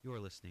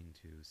listening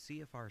to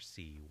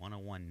CFRC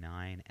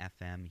 1019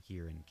 FM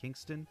here in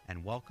Kingston,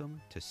 and welcome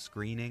to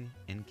Screening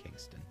in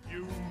Kingston.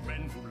 You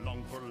men who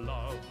long for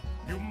love,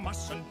 you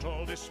mustn't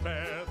all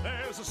despair.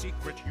 There's a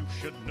secret you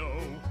should know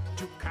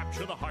to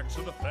capture the hearts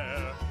of the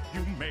fair.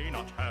 You may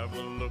not have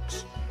the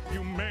looks,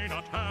 you may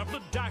not have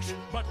the dash,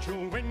 but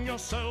you'll win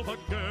yourself a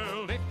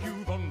girl if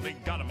you've only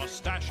got a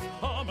mustache,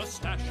 a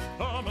mustache,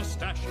 a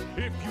mustache,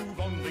 if you've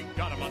only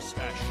got a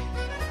mustache.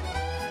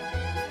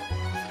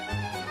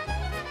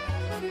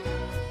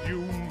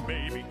 You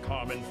may be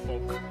common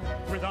folk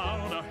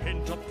without a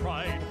hint of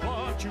pride,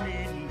 but you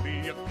needn't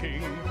be a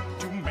king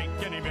to make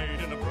any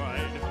maiden a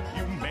bride.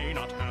 You may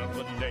not have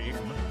the name,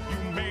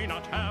 you may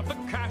not have the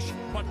cash,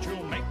 but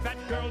you'll make that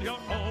girl your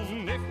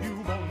own if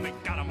you've only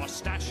got a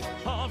mustache,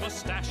 a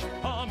mustache,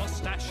 a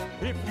mustache,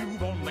 if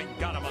you've only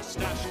got a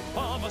mustache,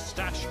 a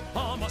mustache,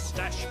 a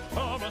mustache,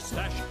 a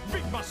mustache,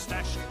 big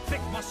mustache,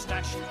 thick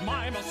mustache,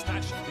 my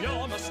mustache,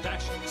 your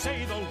mustache,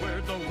 say the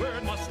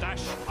word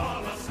mustache,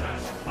 a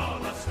mustache, a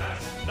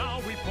mustache. Now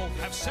we both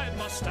have said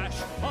mustache,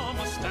 a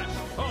mustache,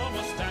 a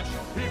mustache,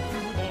 if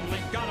you've only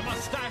got a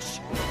mustache.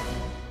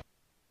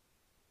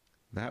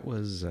 That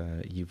was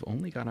You've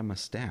Only Got a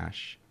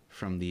Mustache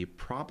from the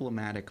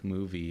problematic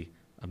movie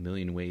A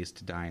Million Ways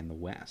to Die in the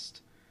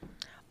West.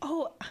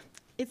 Oh,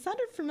 it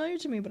sounded familiar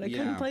to me, but I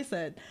couldn't place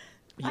it.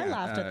 I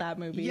laughed at that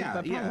movie,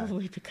 but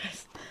probably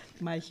because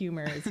my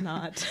humor is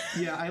not.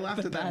 Yeah, I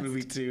laughed at that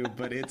movie too,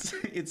 but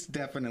it's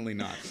definitely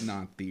not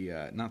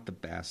the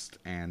best,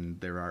 and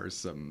there are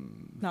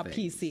some not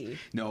things. PC.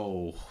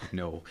 No,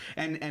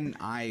 and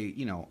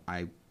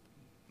I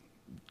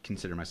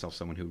consider myself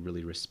someone who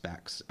really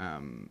respects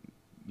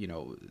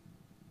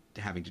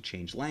having to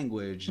change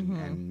language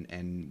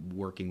and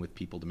working with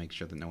people to make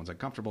sure that no one's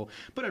uncomfortable.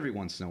 But every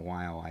once in a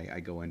while, I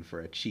go in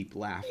for a cheap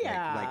laugh,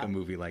 like a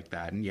movie like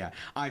that. And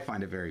I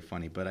find it very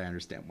funny, but I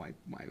understand why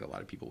a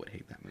lot of people would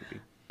hate that movie.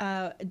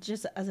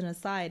 Just as an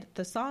aside,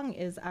 the song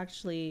is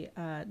actually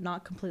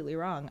not completely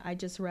wrong. I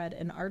just read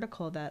an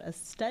article that a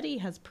study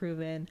has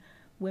proven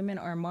women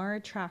are more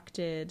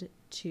attracted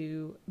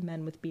to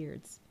men with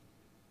beards.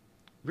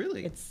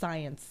 Really? It's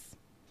science.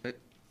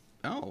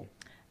 Oh.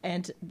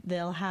 And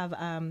they'll have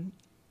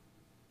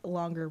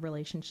longer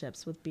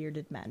relationships with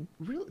bearded men.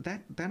 Really?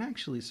 That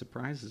actually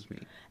surprises me.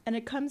 And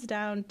it comes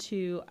down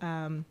to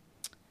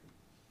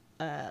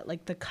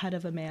like the cut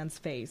of a man's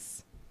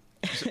face.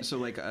 So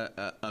like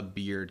a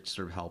beard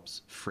sort of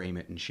helps frame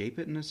it and shape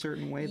it in a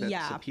certain way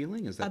that's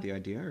appealing? Is that the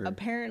idea? Or?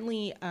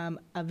 Apparently,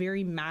 a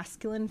very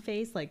masculine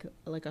face, like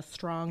a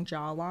strong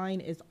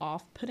jawline, is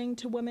off-putting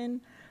to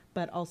women.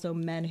 But also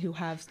men who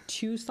have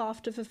too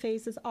soft of a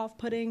face is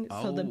off-putting.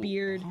 So the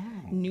beard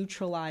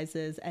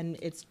neutralizes, and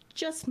it's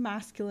just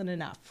masculine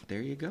enough.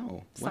 There you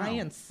go.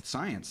 Science. Wow.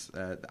 Science.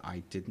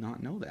 I did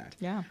not know that.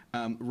 Yeah.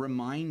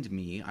 Remind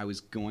me, I was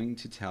going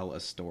to tell a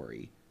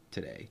story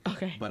today.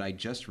 Okay. But I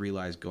just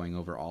realized going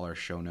over all our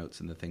show notes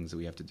and the things that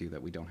we have to do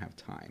that we don't have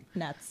time.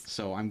 Nuts.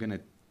 So I'm going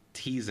to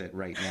tease it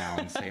right now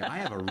and say I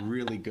have a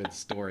really good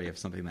story of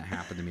something that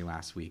happened to me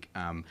last week.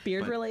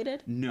 Beard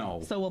related?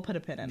 No. So we'll put a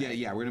pin in it.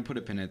 Yeah, we're going to put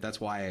a pin in it. That's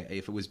why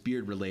if it was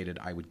beard related,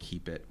 I would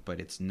keep it, but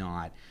it's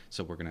not.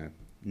 So we're going to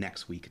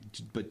next week,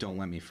 but don't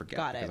let me forget.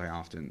 Got it. Because I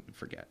often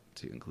forget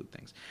to include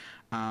things.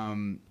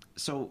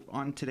 So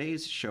on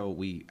today's show,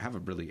 we have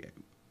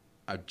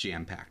a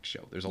jam-packed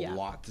show. There's a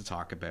lot to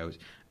talk about,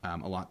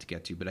 a lot to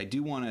get to, but I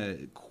do want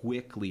to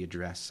quickly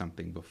address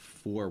something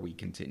before we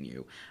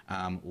continue.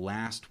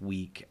 Last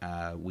week,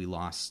 we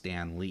lost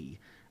Stan Lee,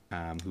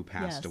 who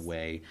passed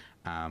away.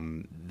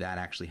 That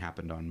actually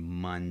happened on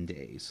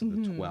Monday, so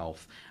the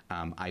 12th.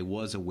 I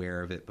was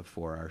aware of it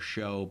before our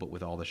show, but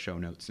with all the show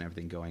notes and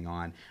everything going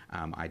on,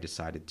 I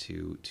decided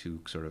to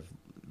sort of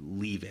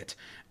leave it.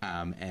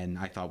 And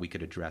I thought we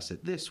could address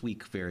it this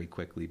week very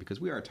quickly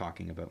because we are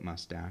talking about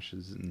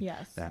mustaches, and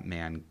that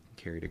man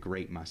carried a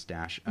great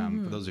mustache.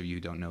 For those of you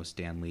who don't know,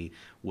 Stan Lee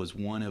was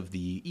one of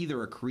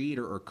either a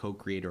creator or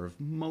co-creator of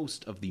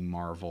most of the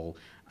Marvel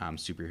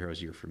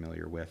superheroes you're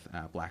familiar with,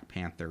 Black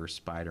Panther,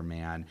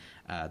 Spider-Man,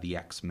 the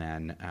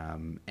X-Men,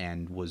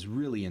 and was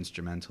really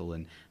instrumental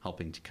in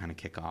helping to kind of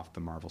kick off the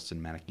Marvel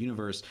Cinematic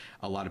Universe.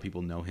 A lot of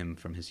people know him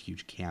from his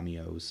huge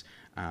cameos.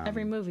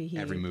 Every movie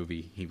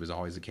he was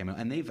always a cameo,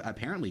 and they've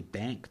apparently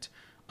banked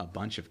a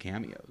bunch of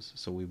cameos,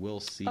 so we will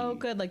see. Oh,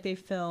 good. Like they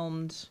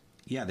filmed.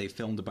 Yeah, they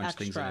filmed a bunch of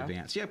things in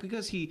advance. Yeah,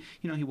 because he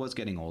was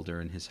getting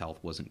older and his health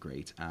wasn't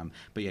great.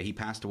 But yeah, he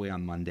passed away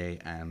on Monday.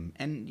 And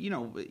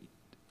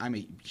I'm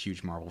a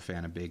huge Marvel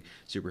fan, a big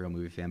superhero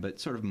movie fan. But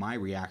sort of my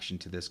reaction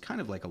to this, kind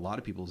of like a lot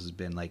of people's, has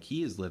been like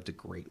he has lived a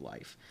great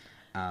life.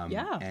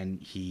 And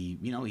he's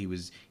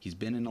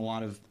been in a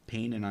lot of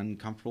pain and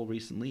uncomfortable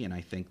recently, and I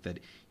think that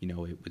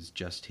it was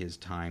just his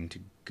time to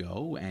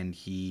go, and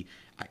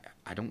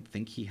I don't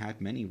think he had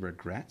many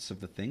regrets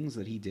of the things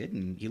that he did,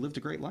 and he lived a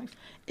great life.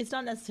 It's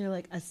not necessarily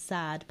like a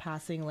sad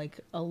passing like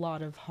a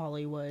lot of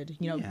Hollywood,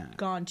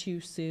 gone too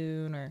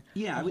soon or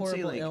I would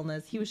horrible say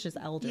illness. He was just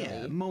elderly.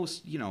 Yeah,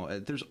 most,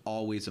 there's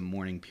always a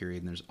mourning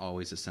period and there's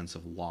always a sense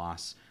of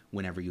loss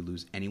whenever you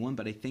lose anyone,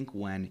 but I think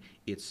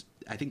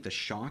the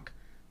shock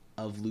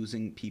of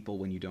losing people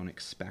when you don't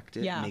expect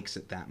it makes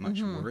it that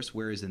much worse.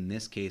 Whereas in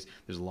this case,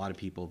 there's a lot of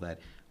people that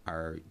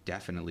are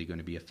definitely going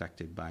to be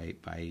affected by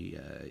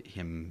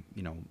him,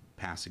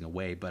 passing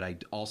away. But I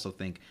also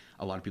think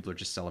a lot of people are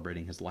just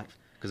celebrating his life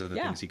because of the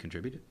things he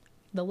contributed.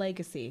 The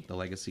legacy. The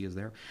legacy is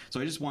there.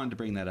 So I just wanted to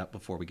bring that up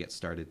before we get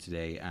started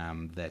today,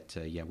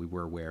 we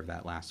were aware of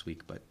that last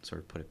week, but sort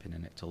of put a pin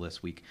in it till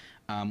this week.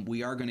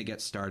 We are going to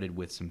get started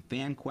with some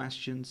fan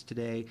questions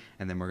today,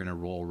 and then we're going to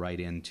roll right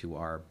into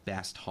our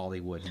best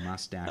Hollywood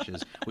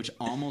mustaches, which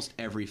almost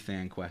every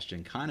fan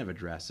question kind of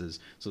addresses,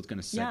 so it's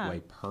going to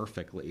segue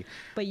perfectly.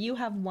 But you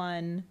have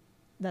one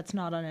that's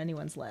not on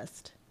anyone's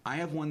list. I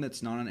have one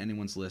that's not on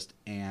anyone's list,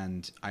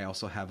 and I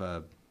also have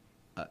a...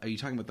 are you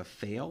talking about the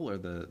fail or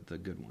the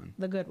good one?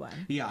 The good one.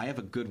 Yeah, I have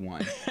a good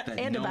one. That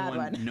and a bad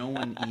one. No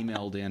one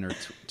emailed in or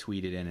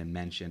tweeted in and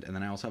mentioned. And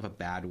then I also have a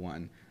bad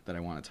one that I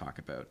want to talk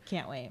about.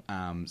 Can't wait.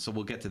 So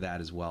we'll get to that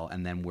as well.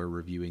 And then we're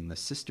reviewing The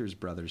Sisters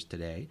Brothers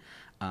today.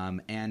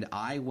 And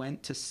I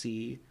went to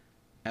see,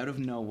 out of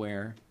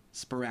nowhere,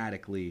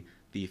 sporadically,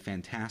 the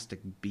Fantastic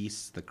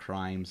Beasts, The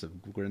Crimes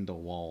of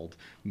Grindelwald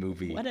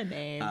movie. What a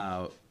name.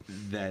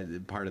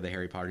 That part of the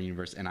Harry Potter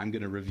universe, and I'm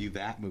going to review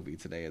that movie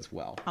today as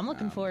well. I'm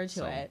looking forward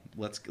to it.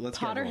 Let's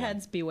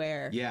Potterheads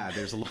beware. Yeah,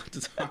 there's a lot to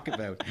talk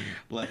about.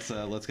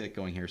 Let's get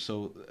going here.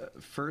 So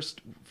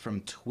first, from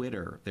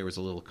Twitter, there was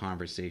a little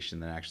conversation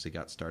that actually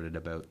got started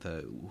about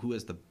who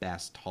has the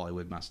best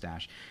Hollywood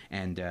mustache,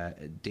 and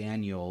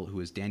Daniel, who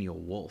is Daniel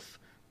Wolf,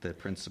 the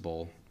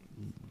principal,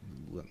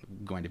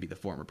 going to be the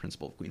former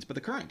principal of Queen's, but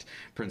the current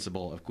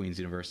principal of Queen's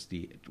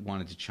University,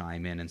 wanted to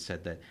chime in and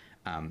said that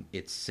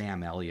it's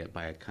Sam Elliott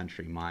by a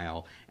country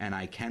mile, and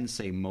I can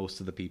say most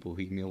of the people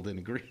who emailed in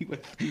agree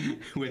with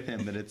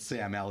him that it's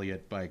Sam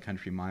Elliott by a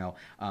country mile.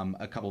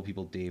 A couple of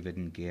people, David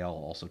and Gail,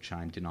 also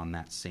chimed in on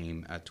that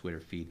same Twitter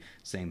feed,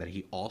 saying that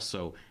he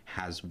also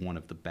has one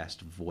of the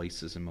best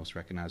voices and most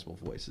recognizable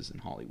voices in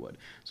Hollywood.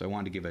 So I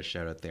wanted to give a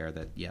shout out there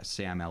that yes,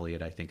 Sam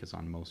Elliott I think is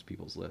on most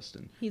people's list,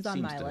 and he's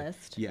on my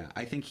list. Yeah,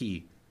 I think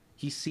he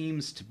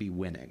seems to be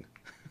winning.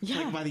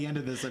 Yeah. Like by the end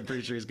of this, I'm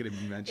pretty sure he's going to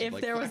be mentioned.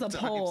 If there was a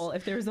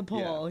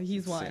poll,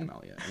 he's won. Sam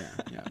Elliott,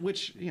 yeah.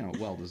 Which,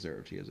 well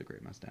deserved. He has a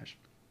great mustache.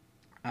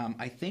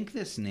 I think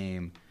this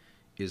name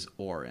is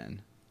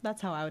Oren.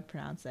 That's how I would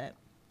pronounce it.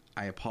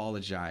 I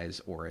apologize,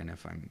 Oren,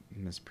 if I'm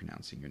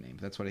mispronouncing your name.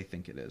 That's what I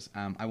think it is.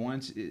 I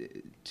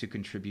wanted to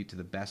contribute to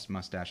the best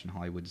mustache in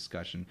Hollywood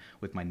discussion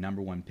with my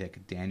number one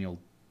pick,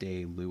 Daniel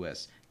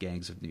Day-Lewis,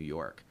 Gangs of New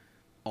York.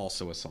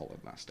 Also a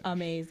solid mustache.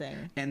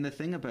 Amazing. And the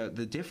thing about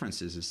the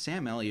difference is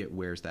Sam Elliott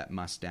wears that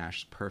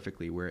mustache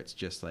perfectly, where it's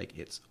just like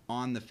it's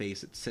on the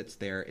face, it sits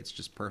there, it's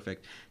just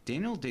perfect.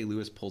 Daniel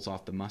Day-Lewis pulls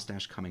off the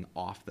mustache coming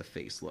off the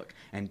face look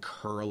and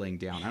curling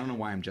down. I don't know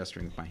why I'm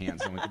gesturing with my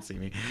hands. No one can see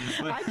me.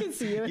 But, I can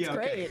see you. It's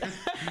great.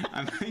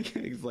 I'm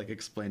thinking it's like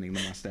explaining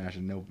the mustache,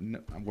 and no,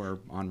 we're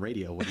on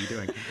radio. What are you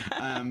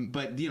doing?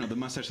 But the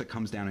mustache that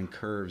comes down and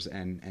curves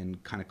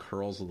and kind of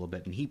curls a little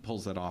bit, and he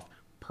pulls that off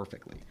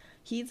perfectly.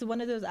 He's one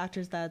of those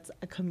actors that's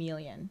a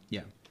chameleon.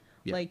 Yeah.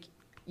 Like,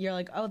 you're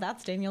like, oh,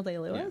 that's Daniel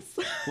Day-Lewis?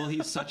 Yeah. Well,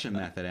 he's such a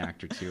method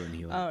actor, too, and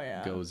he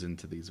goes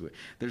into these...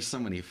 There's so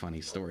many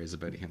funny stories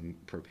about him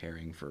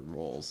preparing for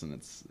roles, and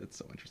it's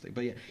so interesting.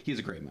 But yeah, he has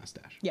a great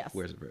mustache. Yes.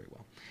 Wears it very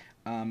well.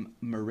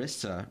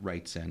 Marissa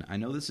writes in, I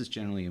know this is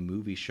generally a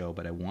movie show,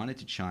 but I wanted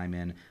to chime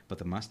in about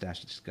the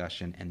mustache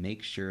discussion and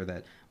make sure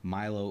that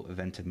Milo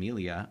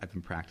Ventimiglia, I've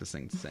been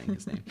practicing saying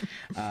his name,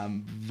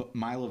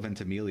 Milo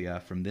Ventimiglia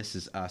from This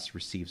Is Us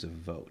receives a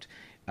vote.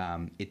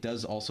 It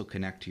does also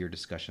connect to your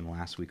discussion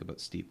last week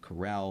about Steve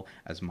Carell,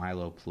 as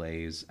Milo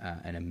plays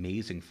an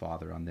amazing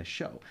father on this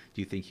show.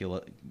 Do you think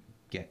he'll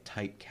get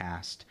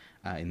typecast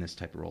in this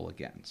type of role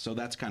again? So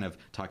that's kind of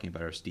talking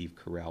about our Steve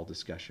Carell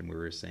discussion, where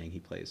we were saying he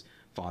plays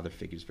father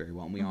figures very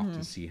well, and we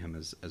often see him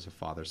as a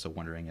father. So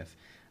wondering if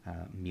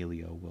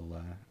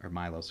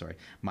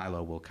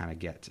Milo will kind of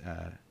get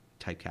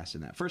typecast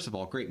in that. First of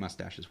all, great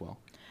mustache as well.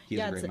 He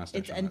has a great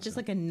mustache. And just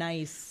like a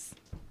nice,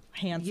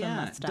 handsome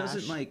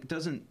mustache.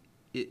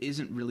 It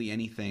isn't really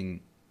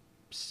anything.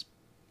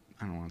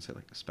 I don't want to say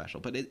like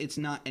special, but it's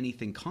not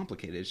anything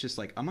complicated. It's just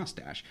like a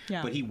mustache.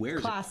 Yeah. But he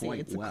wears it quite well.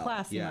 It's a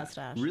classy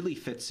mustache. Really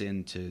fits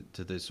into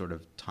the sort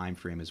of time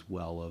frame as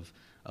well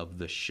of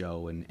the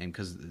show, and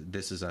because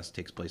This Is Us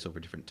takes place over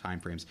different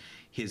time frames,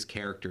 his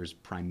character's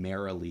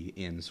primarily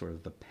in sort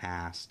of the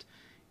past,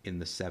 in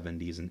the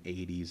 70s and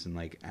 80s,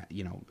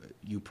 and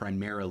you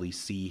primarily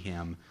see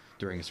him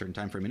during a certain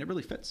time frame, and it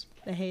really fits.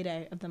 The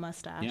heyday of the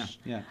mustache.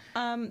 Yeah.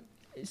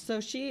 So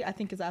she, I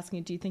think, is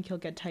asking, do you think he'll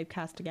get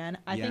typecast again?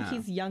 I think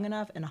he's young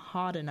enough and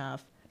hot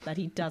enough that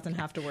he doesn't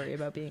have to worry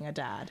about being a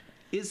dad.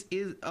 Is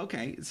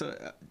okay? So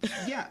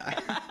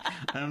I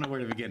don't know where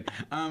to begin.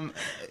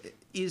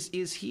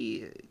 Is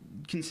he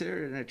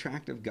considered an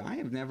attractive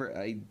guy?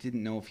 I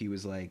didn't know if he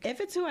was like. If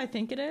it's who I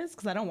think it is,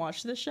 because I don't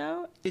watch the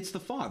show. It's the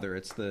father.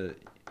 It's the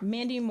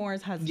Mandy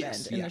Moore's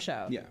husband in the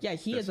show. Yeah,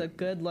 he is a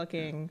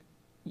good-looking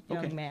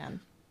young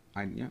man.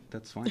 Yeah,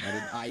 that's fine.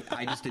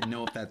 I just didn't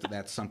know if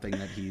that's something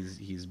that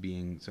he's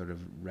being sort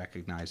of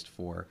recognized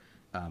for.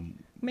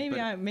 Maybe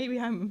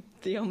I'm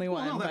the only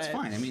one. No, that's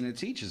fine. I mean,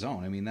 it's each his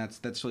own. I mean,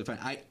 that's really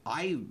fine.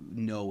 I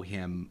know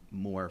him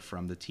more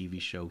from the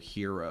TV show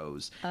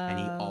Heroes, and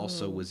he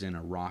also was in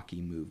a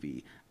Rocky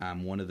movie,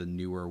 one of the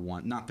newer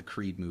one, not the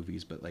Creed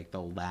movies, but like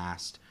the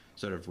last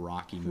sort of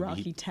Rocky movie.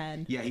 Rocky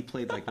 10. Yeah, he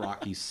played like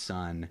Rocky's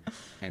son,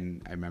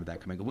 and I remember that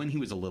coming when he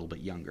was a little bit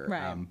younger.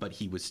 Right. But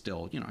he was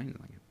still, like,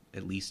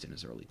 at least in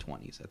his early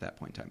 20s at that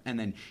point in time. And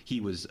then he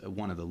was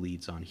one of the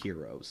leads on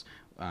Heroes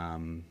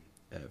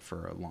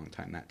for a long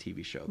time, that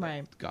TV show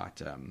that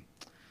got... I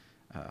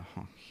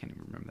can't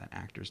even remember that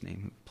actor's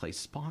name who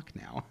plays Spock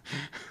now.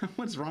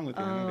 What's wrong with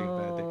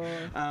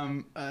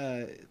him?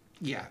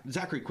 Yeah,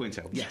 Zachary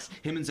Quinto. Yes,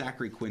 him and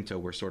Zachary Quinto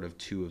were sort of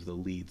two of the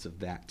leads of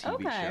that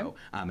TV show,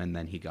 and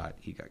then he got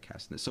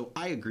cast in this. So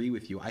I agree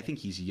with you. I think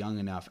he's young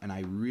enough, and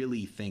I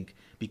really think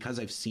because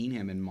I've seen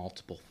him in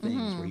multiple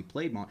things where he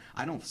played,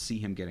 I don't see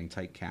him getting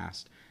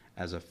typecast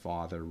as a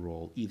father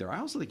role either. I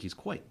also think he's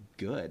quite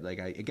good. Like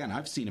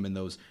I've seen him in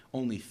those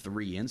only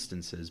 3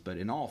 instances, but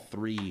in all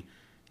 3,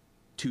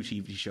 2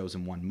 TV shows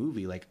and 1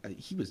 movie,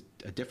 he was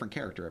a different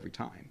character every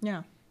time.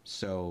 Yeah.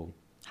 So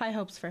high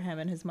hopes for him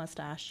and his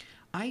mustache.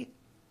 I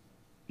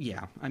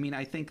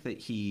think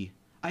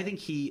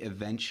he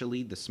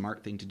eventually, the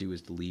smart thing to do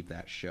is to leave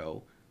that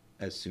show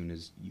as soon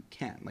as you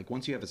can. Like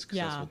once you have a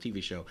successful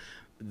TV show,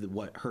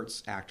 what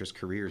hurts actors'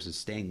 careers is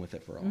staying with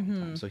it for a long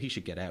time. So he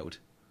should get out,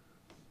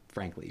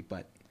 frankly,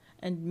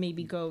 and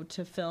maybe go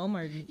to film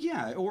or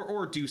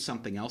do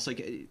something else.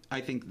 Like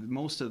I think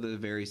most of the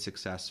very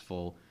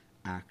successful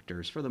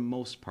actors, for the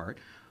most part,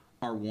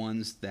 are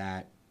ones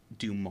that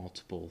do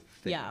multiple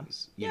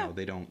things. You know,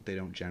 they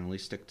don't generally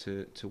stick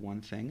to one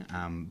thing.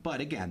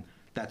 But again,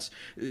 that's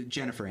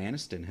Jennifer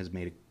Aniston has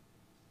made a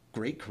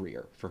great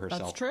career for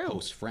herself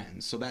post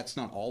Friends, so that's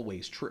not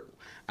always true.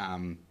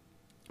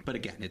 But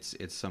again,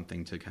 it's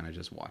something to kind of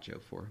just watch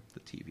out for, the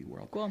TV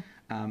world. Cool.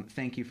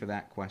 Thank you for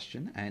that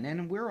question,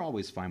 and we're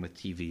always fine with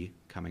TV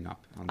coming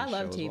up on the show. I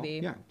love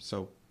TV. Well. Yeah,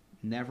 so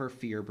never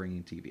fear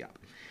bringing TV up.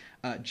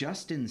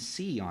 Justin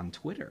C. on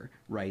Twitter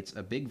writes,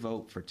 a big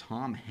vote for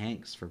Tom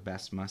Hanks for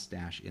Best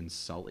Mustache in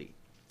Sully.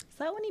 Is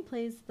that when he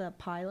plays the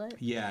pilot?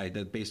 Yeah,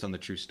 based on the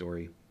true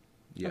story.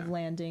 Yeah. Of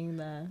landing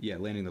the... Yeah,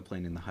 landing the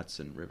plane in the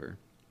Hudson River.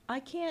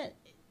 I can't...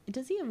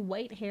 Does he have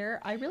white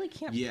hair? I really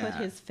can't put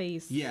his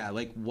face... Yeah,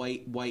 like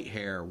white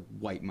hair,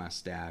 white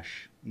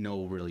mustache.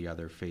 No really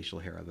other facial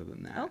hair other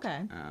than that.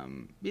 Okay.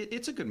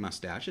 It's a good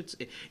mustache.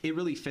 It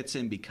really fits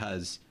in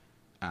because,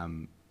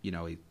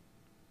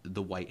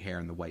 the white hair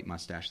and the white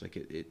mustache, like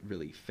it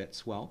really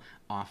fits well.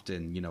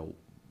 Often,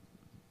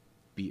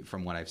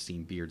 from what I've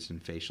seen, beards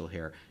and facial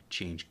hair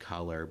change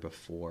color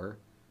before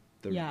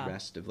the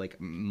rest of, like,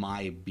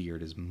 my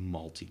beard is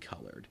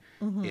multicolored.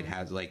 It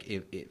has, like,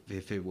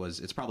 if it was,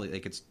 it's probably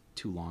like it's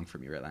too long for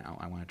me right now.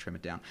 I want to trim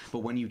it down. But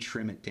when you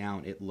trim it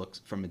down, it looks,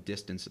 from a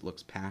distance, it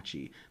looks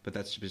patchy. But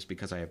that's just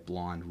because I have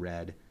blonde,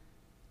 red,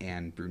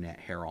 and brunette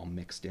hair all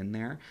mixed in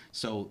there.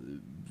 So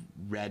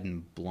red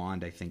and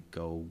blonde, I think,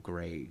 go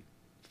gray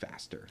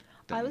faster.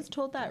 I was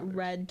told that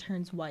red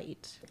turns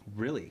white.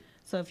 Really?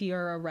 So if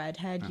you're a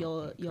redhead,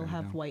 you'll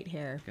have white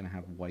hair. I'm gonna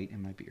have white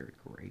in my beard.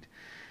 Great.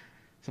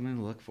 Something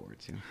to look forward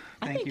to.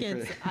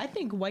 I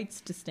think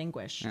white's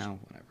distinguished. No,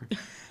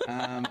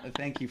 whatever.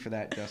 Thank you for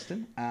that,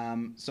 Justin.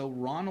 So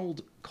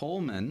Ronald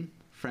Coleman,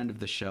 friend of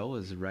the show,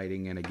 is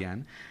writing in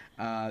again.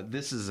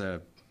 This is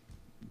a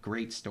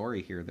great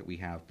story here that we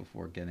have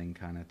before getting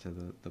kind of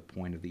to the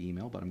point of the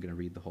email, but I'm going to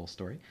read the whole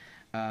story.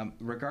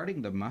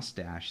 Regarding the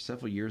mustache,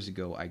 several years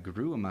ago, I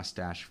grew a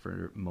mustache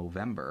for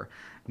Movember.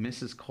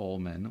 Mrs.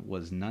 Coleman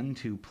was none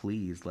too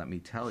pleased, let me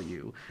tell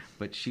you,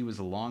 but she was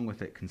along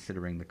with it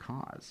considering the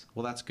cause.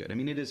 Well, that's good. I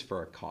mean, it is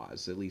for a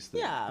cause, at least the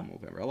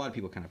Movember. A lot of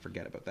people kind of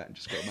forget about that and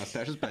just grow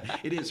mustaches, but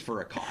it is for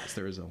a cause.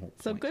 There is a whole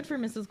So good for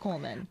Mrs.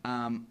 Coleman.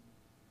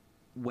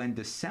 When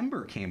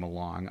December came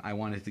along, I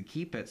wanted to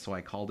keep it, so I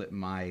called it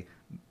my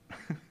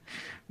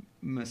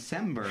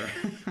Macember,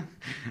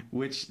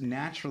 which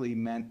naturally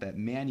meant that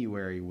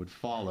Manuary would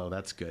follow.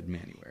 That's good,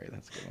 Manuary.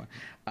 That's a good one.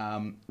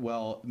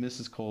 Well,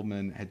 Mrs.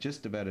 Coleman had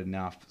just about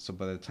enough, so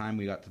by the time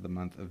we got to the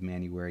month of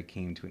Manuary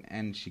came to an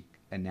end, she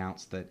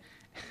announced that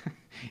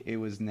it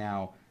was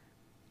now...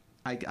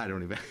 I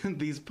don't even...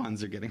 These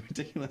puns are getting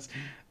ridiculous.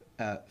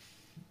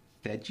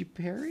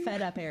 February?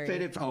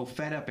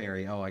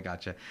 Fed-up-ary. Oh, I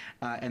gotcha.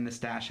 And the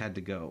stash had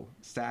to go.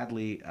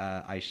 Sadly,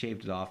 I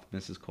shaved it off.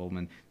 Mrs.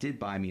 Coleman did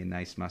buy me a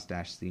nice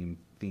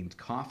mustache-themed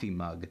coffee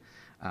mug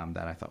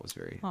that I thought was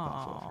very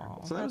thoughtful of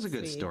her. So that was a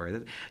good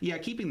story. Yeah,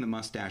 keeping the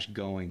mustache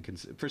going,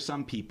 for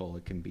some people,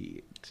 it can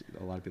be...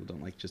 A lot of people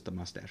don't like just the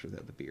mustache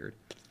without the beard.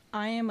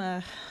 I am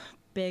a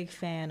big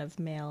fan of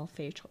male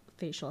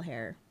facial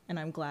hair. And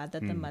I'm glad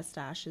that the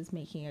mustache is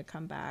making a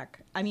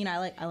comeback. I mean,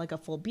 I like a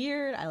full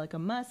beard. I like a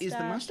mustache. Is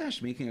the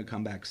mustache making a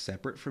comeback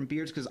separate from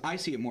beards? Because I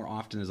see it more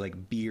often as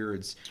like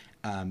beards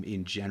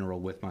in general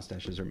with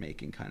mustaches are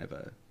making kind of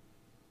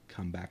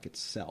comeback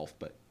itself,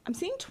 but I'm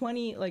seeing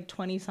 20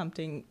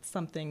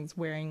 somethings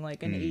wearing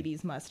like an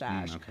 80s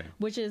mustache, okay.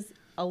 which is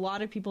a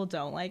lot of people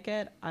don't like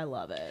it. I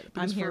love it.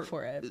 I'm here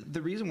for it.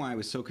 The reason why I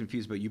was so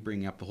confused about you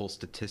bringing up the whole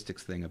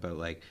statistics thing about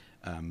like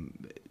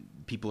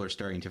people are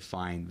starting to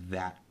find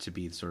that to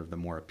be sort of the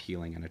more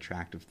appealing and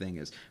attractive thing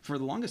is for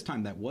the longest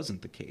time that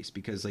wasn't the case,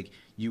 because like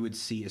you would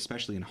see,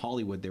 especially in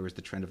Hollywood, there was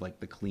the trend of like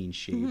the clean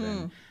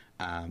shaven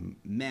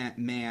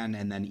man,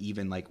 and then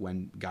even like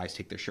when guys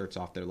take their shirts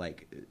off, they're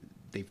like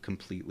they've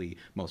completely,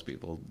 most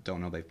people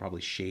don't know, they've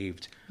probably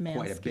shaved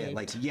quite a bit.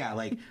 Like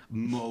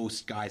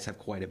most guys have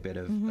quite a bit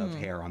of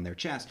hair on their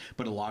chest,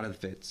 but a lot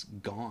of it's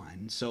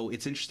gone. So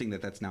it's interesting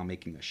that that's now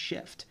making a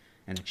shift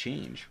and a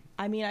change.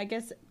 I mean, I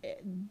guess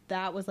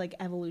that was like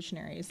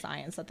evolutionary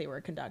science that they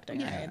were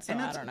conducting, right? So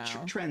and I don't know.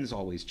 Trends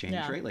always change,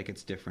 right? Like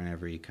it's different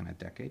every kind of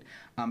decade.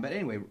 But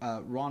anyway,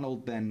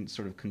 Ronald then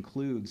sort of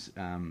concludes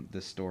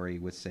the story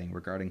with saying,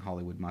 regarding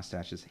Hollywood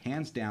mustaches,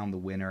 hands down the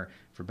winner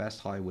for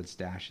best Hollywood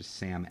stash is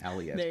Sam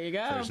Elliott. There you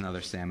go. So there's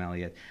another Sam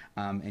Elliott.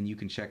 And you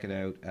can check it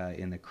out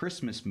in the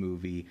Christmas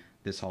movie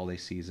this holiday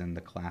season,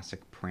 the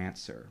classic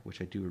Prancer, which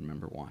I do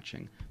remember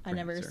watching. Prancer. I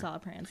never saw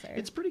Prancer.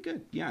 It's pretty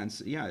good. Yeah,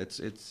 it's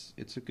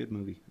a good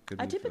movie.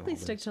 I typically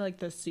stick to like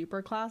the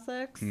super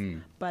classics,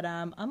 but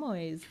I'm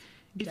always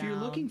if you're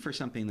looking for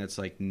something that's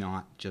like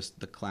not just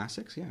the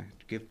classics,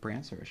 give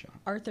Prancer a shot.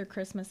 Arthur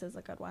Christmas is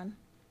a good one.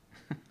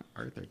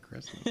 Arthur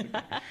Christmas. Okay.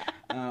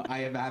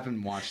 I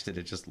haven't watched it.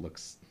 It just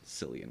looks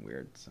silly and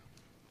weird. So.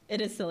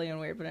 It is silly and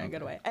weird, but in a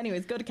good way.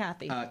 Anyways, go to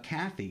Kathy.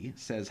 Kathy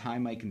says, "Hi,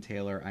 Mike and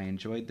Taylor. I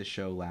enjoyed the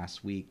show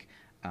last week.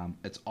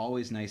 It's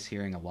always nice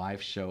hearing a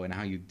live show and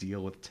how you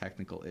deal with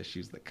technical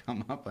issues that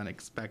come up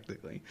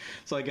unexpectedly."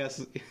 So I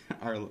guess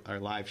our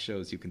live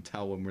shows, you can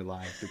tell when we're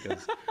live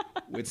because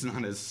it's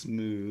not as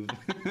smooth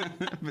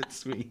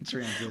between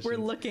transitions. We're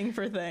looking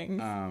for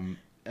things.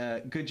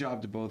 Good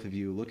job to both of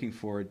you. Looking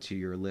forward to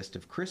your list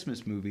of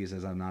Christmas movies,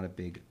 as I'm not a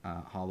big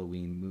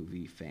Halloween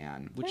movie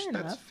fan, which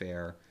that's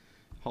fair.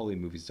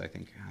 Halloween movies, I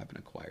think, have an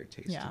acquired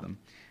taste to them.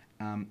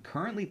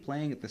 Currently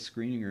playing at the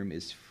Screening Room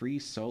is Free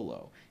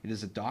Solo. It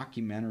is a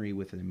documentary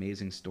with an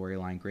amazing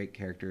storyline, great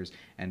characters,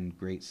 and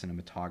great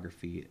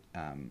cinematography.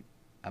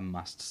 A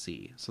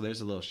must-see. So there's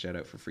a little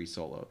shout-out for Free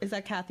Solo. Is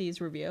that Kathy's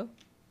review?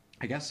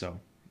 I guess so.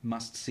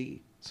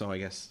 Must-see. So I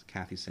guess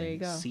Kathy's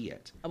saying see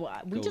it.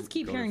 Well, we just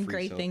keep hearing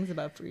great things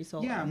about Free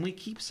Solo. Yeah, and we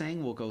keep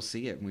saying we'll go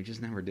see it, and we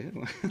just never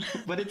do.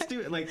 But it's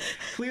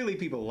clearly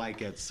people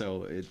like it,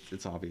 so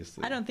it's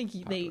obviously. I don't think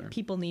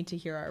people need to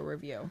hear our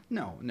review.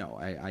 No,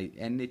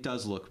 and it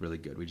does look really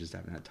good. We just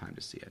haven't had time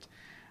to see it.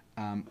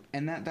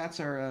 And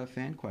that's our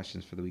fan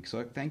questions for the week.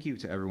 So thank you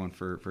to everyone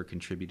for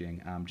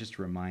contributing. Just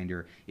a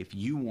reminder, if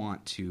you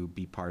want to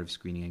be part of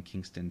Screening in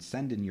Kingston,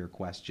 send in your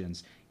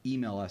questions.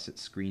 Email us at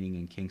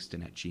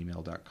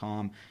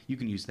screeninginkingston@gmail.com. You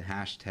can use the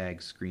hashtag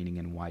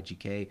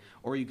screeninginYGK,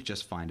 or you could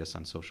just find us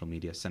on social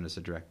media, send us a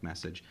direct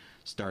message,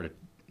 start a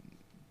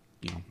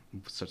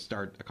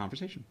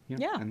conversation.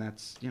 And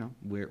that's,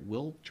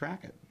 we'll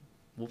track it.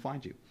 We'll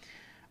find you.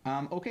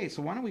 Okay,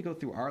 so why don't we go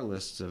through our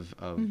lists of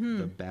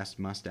the best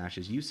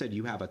mustaches? You said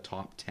you have a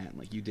top 10.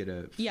 Like you did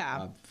a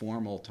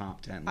formal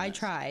top 10 list. I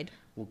tried.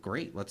 Well,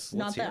 great. Let's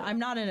not hear that it. I'm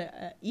not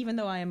even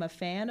though I am a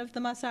fan of the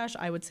mustache,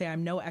 I would say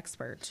I'm no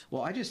expert.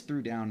 Well, I just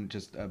threw down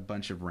just a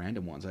bunch of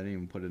random ones. I didn't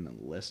even put it in a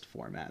list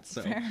format.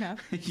 So fair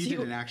enough. you did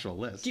an actual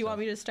list. Do you want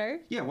me to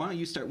start? Yeah, why don't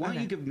you start? Why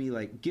don't you give me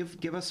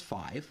give us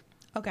 5?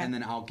 Okay. And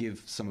then I'll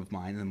give some of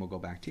mine, and then we'll go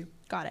back to you.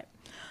 Got it.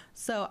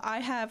 So I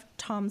have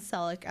Tom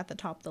Selleck at the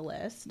top of the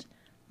list.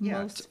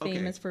 Most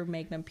famous for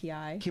Magnum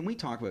PI. Can we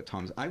talk about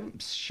Tom's? I'm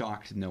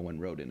shocked no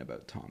one wrote in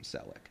about Tom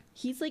Selleck.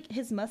 He's like,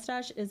 his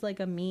mustache is like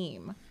a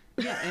meme.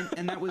 Yeah,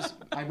 and that was,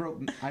 I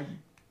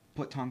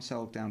put Tom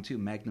Selleck down too,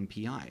 Magnum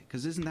PI.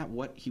 Because isn't that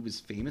what he was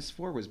famous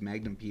for, was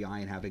Magnum PI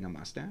and having a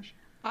mustache?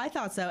 I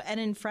thought so. And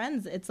in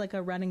Friends, it's like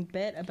a running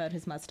bit about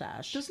his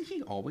mustache. Doesn't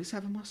he always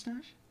have a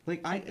mustache?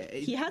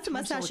 He has a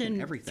mustache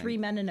in everything. 3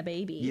 Men and a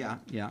Baby.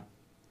 Yeah.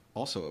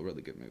 Also a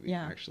really good movie,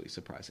 actually,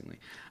 surprisingly.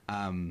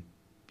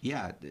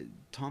 Yeah,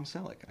 Tom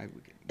Selleck.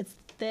 It's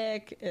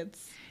thick.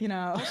 It's,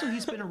 Also,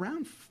 he's been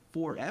around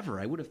forever.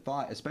 I would have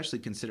thought, especially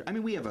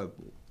we have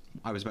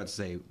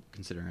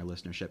considering our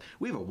listenership,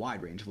 we have a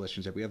wide range of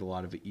listenership. We have a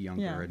lot of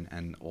younger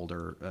and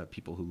older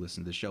people who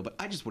listen to the show. But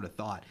I just would have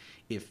thought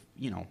if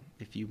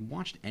you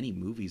watched any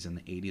movies in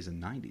the 80s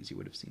and 90s, you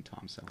would have seen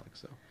Tom Selleck.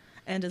 So.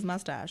 And his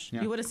mustache.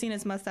 Yeah. You would have seen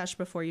his mustache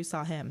before you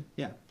saw him.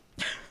 Yeah.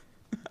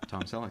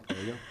 Tom Selleck. There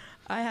you go.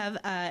 I have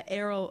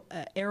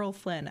Errol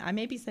Flynn. I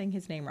may be saying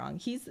his name wrong.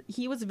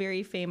 He was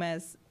very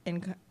famous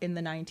in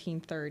the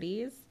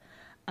 1930s.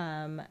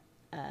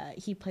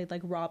 He played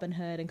like Robin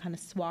Hood and kind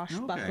of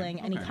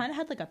swashbuckling, and he kind of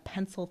had like a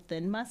pencil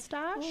thin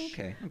mustache,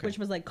 which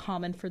was like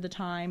common for the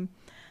time.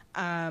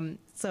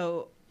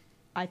 So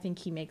I think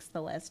he makes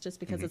the list just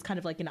because it's kind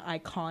of like an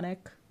iconic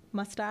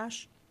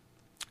mustache.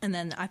 And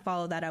then I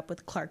follow that up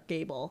with Clark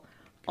Gable.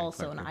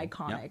 Also an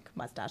iconic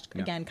mustache.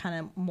 Again, kind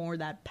of more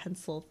that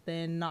pencil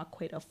thin, not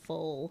quite a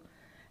full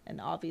and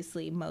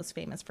obviously most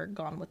famous for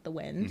Gone with the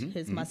Wind.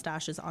 His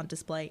mustache is on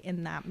display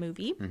in that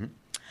movie.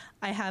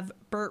 I have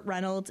Burt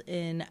Reynolds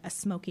in A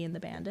Smokey and the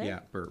Bandit. Yeah,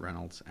 Burt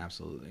Reynolds,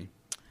 absolutely.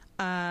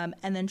 And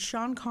then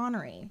Sean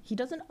Connery. He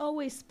doesn't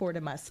always sport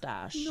a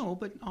mustache. No,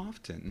 but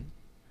often.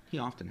 He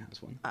often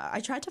has one.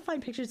 I tried to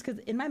find pictures because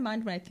in my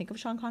mind, when I think of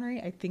Sean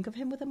Connery, I think of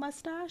him with a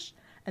mustache.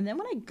 And then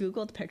when I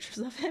Googled pictures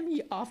of him,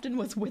 he often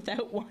was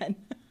without one.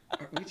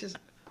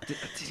 Did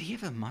he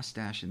have a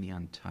mustache in The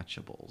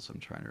Untouchables? I'm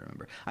trying to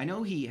remember. I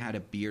know he had a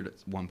beard at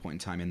one point in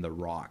time in The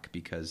Rock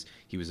because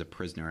he was a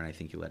prisoner, and I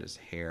think he let his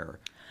hair...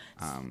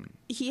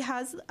 He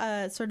has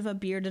sort of a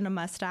beard and a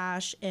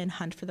mustache in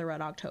Hunt for the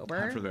Red October.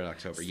 Hunt for the Red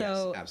October,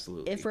 so yes,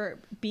 absolutely. If we're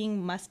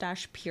being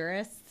mustache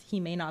purists, he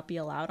may not be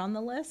allowed on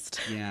the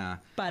list. Yeah.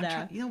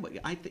 But you know what?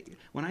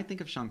 When I think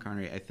of Sean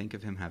Connery, I think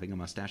of him having a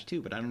mustache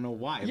too, but I don't know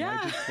why. Yeah. Am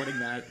I just putting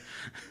that...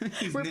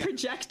 We're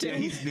projecting. Yeah,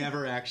 he's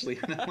never actually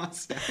had a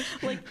mustache.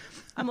 Like,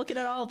 I'm looking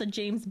at all the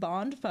James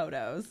Bond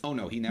photos. Oh,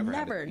 no, he never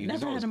had it. He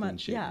was always had a clean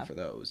shaven yeah. for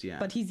those, yeah.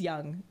 But he's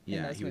young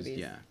in those movies.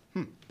 Yeah.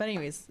 But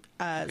anyways,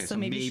 Okay, so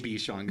maybe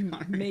Sean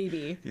Connery.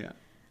 Maybe.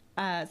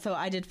 Yeah. So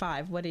I did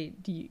 5. What did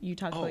you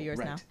talk about yours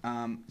right.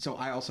 now? So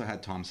I also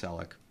had Tom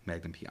Selleck,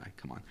 Magnum P.I.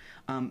 Come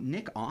on.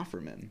 Nick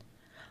Offerman.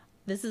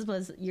 This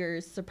was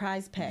your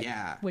surprise pick.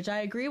 Yeah. Which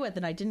I agree with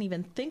and I didn't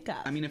even think of.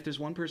 I mean, if there's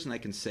one person I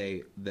can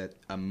say that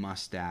a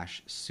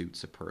mustache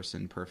suits a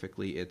person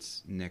perfectly,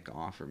 it's Nick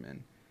Offerman.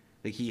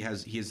 Like he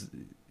has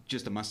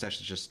just a mustache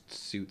that just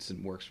suits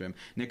and works for him.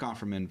 Nick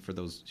Offerman, for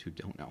those who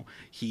don't know,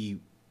 he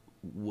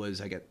was,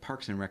 I get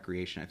Parks and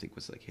Recreation, I think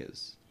was like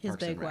his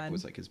Parks big and Rec one.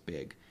 was like his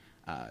big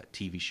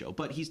TV show.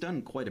 But he's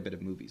done quite a bit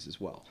of movies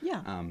as well.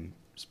 Yeah.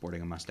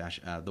 Sporting a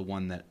mustache. The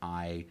one that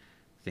I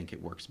think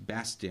it works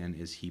best in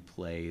is he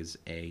plays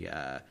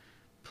a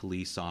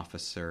police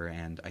officer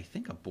and I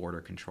think a border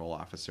control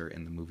officer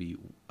in the movie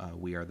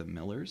We Are the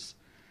Millers,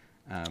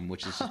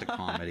 which is just a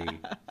comedy,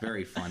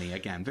 very funny.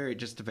 Again,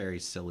 just a very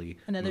silly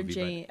Another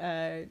movie.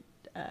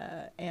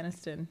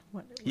 Aniston.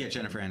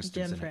 Jennifer Aniston's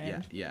Jennifer in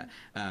it. Yeah.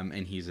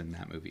 And he's in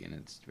that movie, and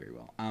it's very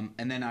well.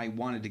 And then I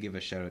wanted to give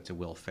a shout out to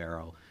Will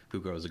Ferrell, who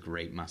grows a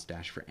great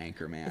mustache for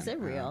Anchorman. Is it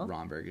real?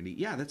 Ron Burgundy.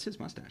 Yeah, that's his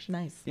mustache.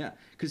 Nice. Yeah,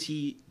 because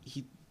he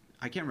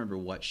I can't remember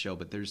what show,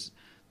 but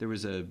there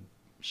was a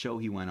show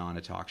he went on,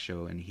 a talk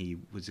show, and he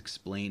was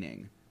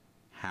explaining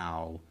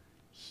how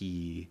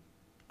he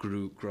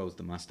grows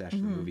the mustache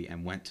in the movie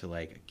and went to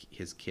like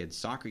his kid's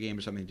soccer game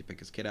or something to pick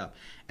his kid up,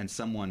 and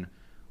someone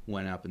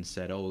went up and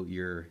said, "Oh,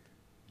 you're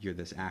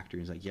this actor."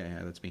 He's like,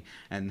 yeah, that's me.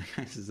 And the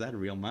guy says, "Is that a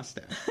real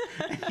mustache?"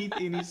 and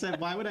he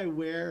said, "Why would I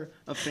wear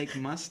a fake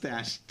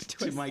mustache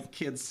to my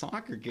kid's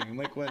soccer game?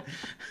 Like, what?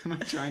 Am I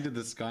trying to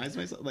disguise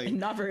myself? Like,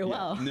 Not very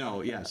well.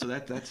 No, yeah. So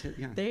that's it.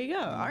 Yeah. There you go.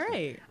 All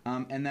right.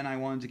 And then I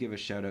wanted to give a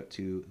shout out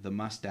to the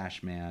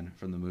Mustache Man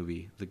from the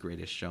movie The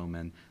Greatest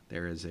Showman.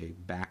 There is a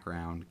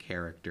background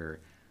character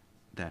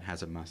that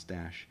has a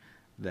mustache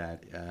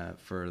that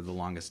for the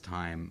longest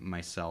time,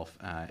 myself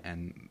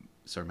and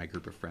sort of my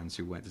group of friends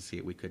who went to see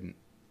it, we couldn't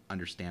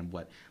understand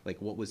what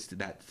was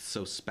that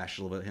so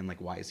special about him.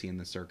 Like, why is he in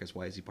the circus?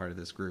 Why is he part of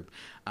this group?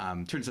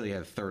 Turns out he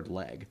had a third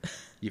leg.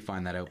 You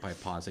find that out by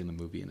pausing the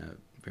movie in a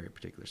very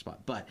particular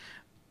spot. But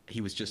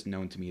he was just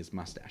known to me as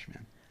Mustache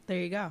Man. There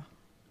you go.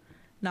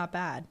 Not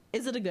bad.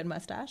 Is it a good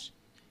mustache?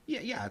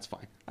 Yeah, it's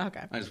fine.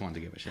 Okay. I just wanted to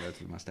give a shout out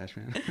to the Mustache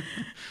Man.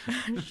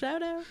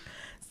 Shout out.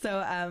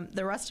 So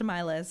the rest of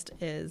my list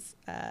is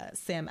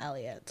Sam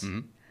Elliott.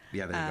 Mm-hmm.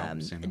 Yeah, there you go.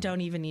 Sam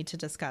Don't even need to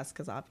discuss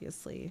because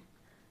obviously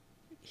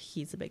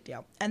he's a big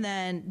deal. And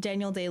then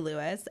Daniel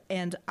Day-Lewis,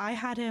 and I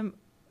had him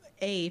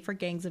for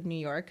Gangs of New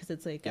York because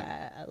it's like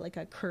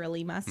a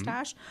curly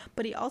mustache,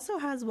 but he also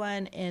has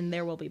one in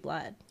There Will Be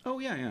Blood. Oh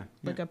yeah.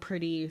 Like a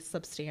pretty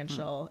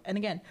substantial. And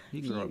again,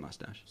 he can grow a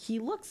mustache. He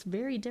looks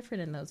very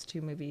different in those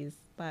two movies,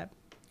 but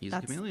he's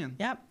a chameleon.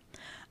 Yep.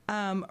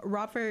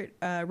 Robert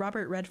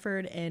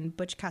Redford in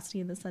Butch Cassidy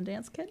and the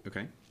Sundance Kid.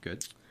 Okay,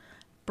 good.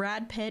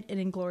 Brad Pitt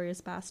in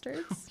Inglourious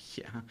Bastards.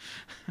 Yeah.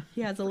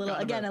 He has a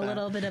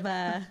little bit of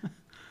a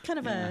kind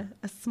of a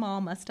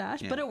small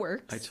mustache, but it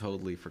works. I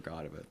totally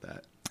forgot about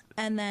that.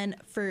 And then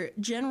for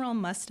general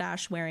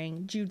mustache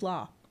wearing, Jude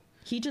Law.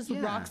 He just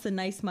rocks a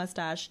nice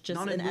mustache just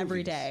Not in movies,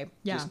 every day.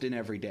 Yeah. Just in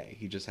every day.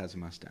 He just has a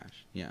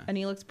mustache. Yeah. And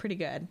he looks pretty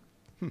good.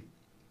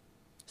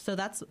 So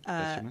that's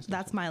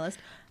my list.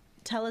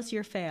 Tell us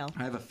your fail.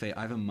 I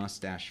have a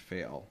mustache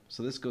fail.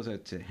 So this goes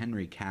out to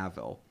Henry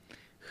Cavill,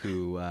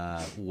 who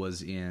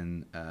was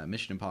in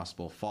Mission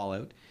Impossible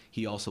Fallout.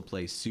 He also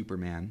plays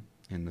Superman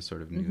in the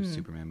sort of new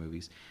Superman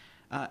movies.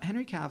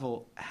 Henry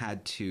Cavill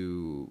had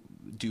to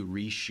do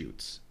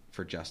reshoots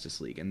for Justice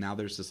League, and now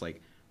there's this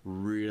like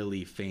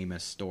really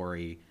famous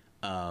story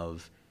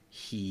of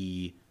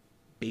he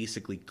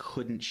basically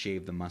couldn't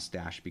shave the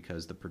mustache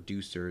because the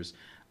producers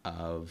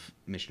of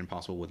Mission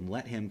Impossible wouldn't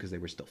let him because they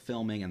were still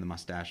filming, and the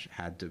mustache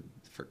had to,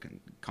 for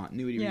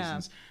continuity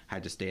reasons,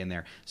 had to stay in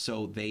there.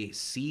 So they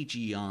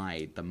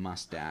CGI'd the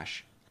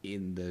mustache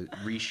in the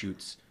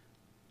reshoots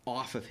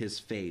off of his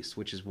face,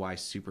 which is why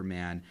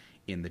Superman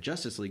in the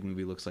Justice League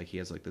movie looks like he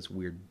has like this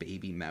weird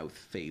baby mouth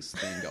face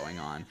thing going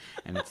on,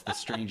 and it's the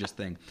strangest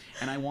thing.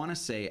 And I want to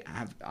say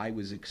I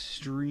was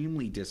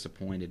extremely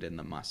disappointed in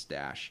the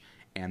mustache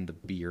and the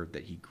beard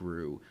that he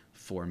grew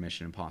for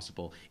Mission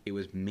Impossible. It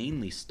was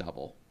mainly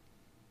stubble,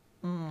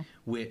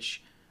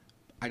 which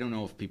I don't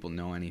know if people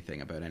know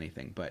anything about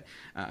anything, but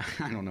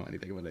I don't know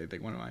anything about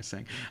anything. What am I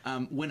saying?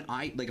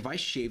 If I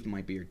shaved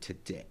my beard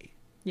today,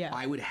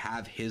 I would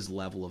have his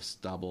level of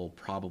stubble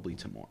probably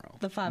tomorrow.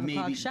 The 5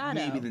 o'clock shadow.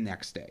 Maybe the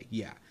next day,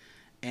 yeah.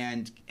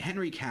 And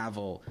Henry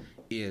Cavill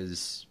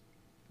is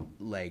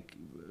like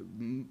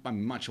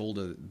I'm much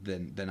older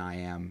than I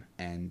am,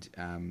 and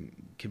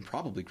can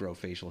probably grow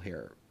facial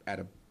hair at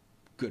a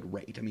good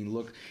rate. I mean,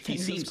 look,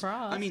 Fingers he seems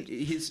crossed. I mean,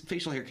 his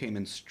facial hair came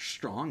in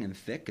strong and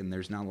thick, and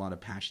there's not a lot of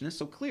patchiness,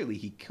 so clearly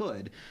he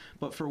could,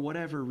 but for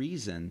whatever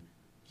reason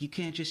you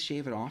can't just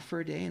shave it off for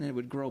a day and it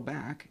would grow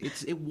back.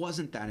 It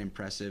wasn't that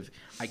impressive.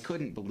 I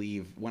couldn't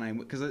believe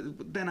because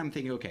then I'm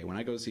thinking, okay, when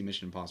I go to see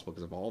Mission Impossible,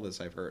 because of all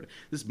this I've heard,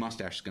 this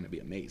mustache is going to be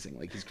amazing.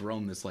 Like, he's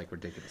grown this like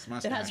ridiculous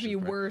mustache. It has to be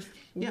worth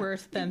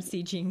them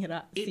CGing it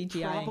up. It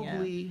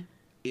probably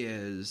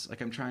is.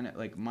 Like, I'm trying to,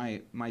 like,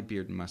 my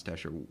beard and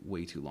mustache are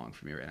way too long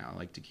for me right now. I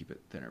like to keep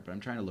it thinner, but I'm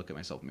trying to look at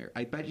myself in the mirror.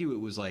 I bet you it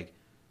was like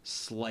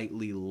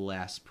slightly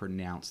less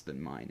pronounced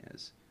than mine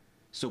is.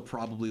 So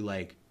probably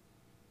like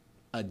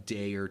a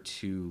day or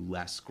two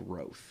less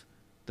growth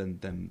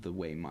than the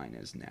way mine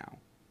is now.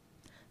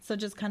 So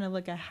just kind of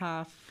like a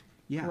half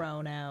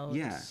grown out.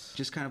 Yeah,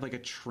 just kind of like a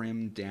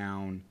trimmed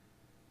down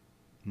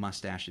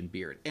mustache and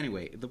beard.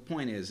 Anyway, the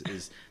point is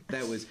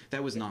that was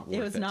not worth it.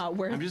 It was not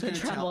worth I'm just the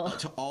gonna trouble. tell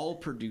to all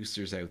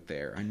producers out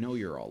there, I know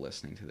you're all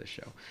listening to this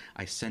show.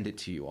 I send it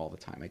to you all the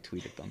time. I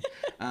tweet at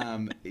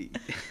them.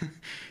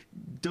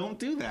 Don't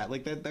do that.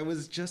 Like, that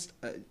was just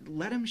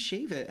let him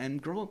shave it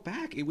and grow it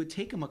back. It would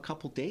take him a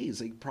couple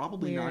days. Like,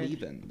 probably Weird. not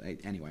even.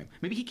 Anyway,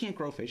 maybe he can't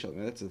grow facial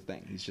hair. That's the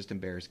thing. He's just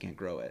embarrassed, can't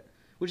grow it.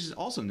 Which is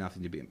also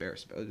nothing to be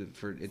embarrassed about.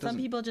 Some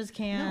people just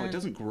can't. No, it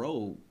doesn't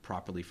grow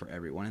properly for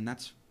everyone, and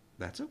that's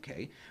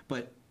okay.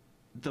 But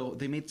though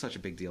they made such a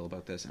big deal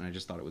about this, and I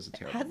just thought it was a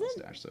terrible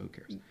mustache, so who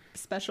cares?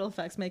 Special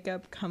effects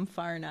makeup come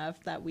far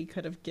enough that we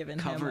could have given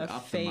Covered him a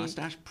up fake the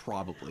mustache,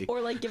 probably.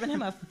 or like given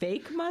him a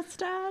fake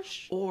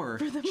mustache, or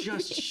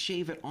just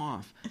shave it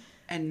off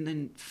and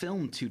then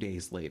film 2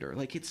 days later.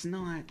 Like, it's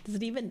not.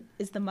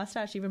 Is the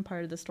mustache even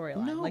part of the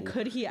storyline? No, like,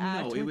 could he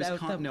act no, it was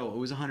without no, it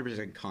was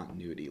 100%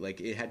 continuity.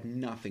 Like, it had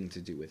nothing to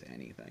do with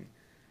anything.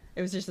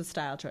 It was just a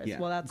style choice.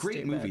 Yeah. Well, that's great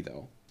stupid. movie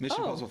though.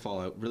 Mission Impossible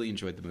Fallout. Really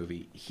enjoyed the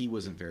movie. He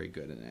wasn't very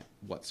good in it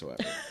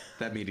whatsoever.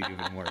 That made it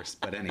even worse.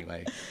 But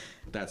anyway,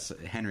 that's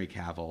Henry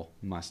Cavill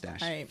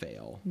mustache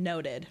fail.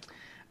 Noted.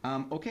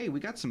 Okay,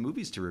 we got some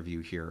movies to review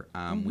here.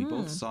 We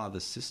both saw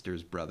The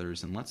Sisters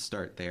Brothers, and let's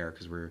start there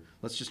because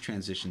let's just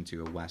transition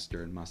to a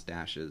Western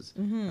mustaches.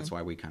 That's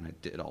why we kind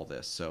of did all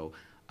this. So,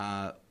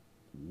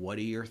 what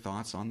are your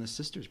thoughts on The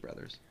Sisters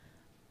Brothers?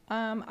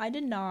 I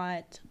did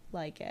not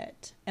like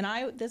it, and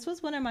this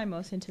was one of my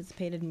most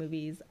anticipated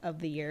movies of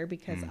the year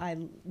because I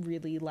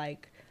really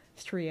like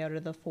 3 out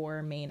of the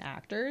 4 main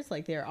actors.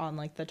 Like, they're on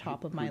like the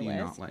top of my Who do list.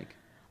 you not like?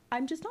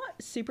 I'm just not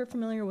super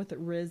familiar with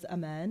Riz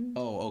Ahmed.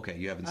 Oh, okay.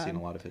 You haven't seen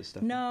a lot of his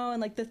stuff. No, and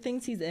like the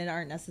things he's in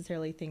aren't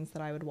necessarily things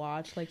that I would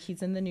watch. Like,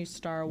 he's in the new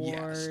Star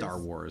Wars. Yeah, Star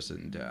Wars,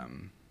 and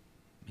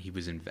he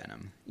was in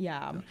Venom.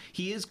 Yeah,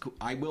 he is.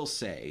 I will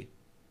say,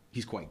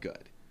 he's quite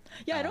good.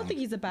 Yeah, I don't think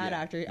he's a bad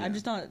actor. Yeah. I'm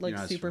just not like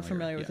super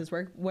familiar with yeah. his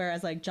work.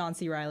 Whereas like John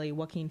C. Reilly,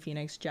 Joaquin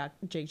Phoenix, Jake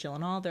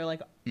Gyllenhaal, they're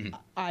like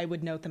I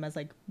would note them as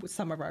like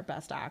some of our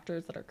best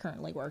actors that are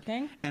currently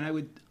working. And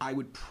I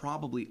would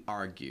probably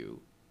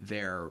argue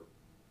they're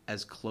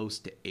as close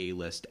to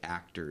A-list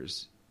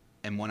actors.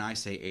 And when I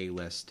say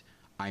A-list,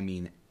 I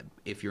mean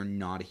if you're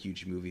not a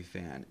huge movie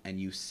fan and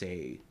you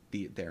say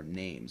their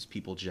names,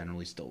 people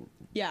generally still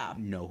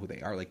know who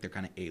they are. Like, they're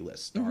kind of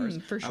A-list stars.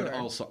 For sure. I would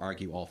also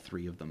argue all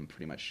 3 of them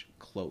pretty much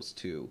close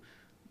to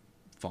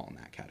fall in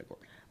that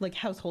category. Like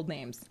household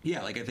names.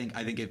 Yeah, like I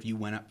think if you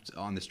went up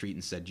on the street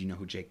and said, "Do you know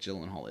who Jake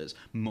Gyllenhaal is?"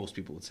 most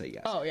people would say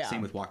yes. Oh yeah.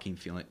 Same with Joaquin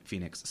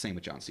Phoenix. Same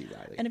with John C.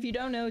 Reilly. And if you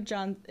don't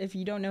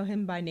know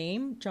him by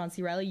name, John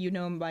C. Reilly, you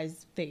know him by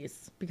his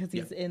face because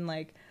he's in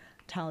like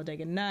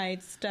Talladega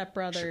Nights, Step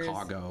Brothers,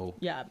 Chicago.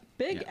 Yeah,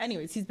 big. Yeah.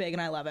 Anyways, he's big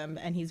and I love him,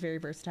 and he's very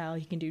versatile.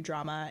 He can do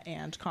drama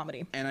and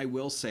comedy. And I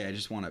will say, I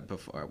just want to,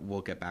 before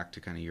we'll get back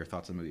to kind of your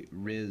thoughts on the movie,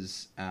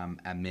 Riz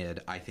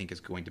Ahmed, I think is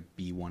going to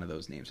be one of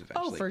those names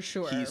eventually. Oh, for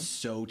sure. He's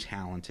so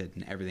talented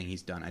in everything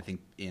he's done. I think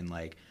in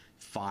like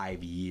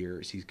 5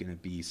 years, he's going to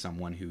be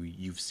someone who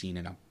you've seen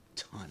in a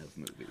ton of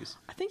movies.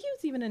 I think he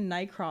was even in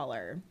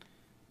Nightcrawler,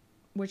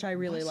 which I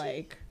really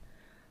like.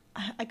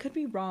 I could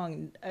be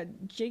wrong.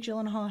 Jake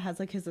Gyllenhaal has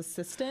like his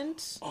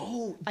assistant.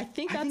 Oh, I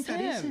think that is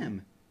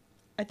him.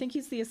 I think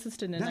he's the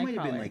assistant in Nightcrawler. That might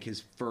have been like his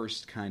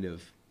first kind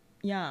of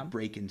Yeah.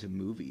 break into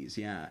movies.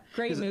 Yeah.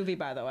 Great movie,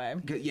 by the way.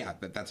 Yeah,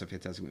 that's a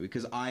fantastic movie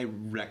because I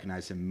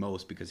recognize him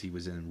most because he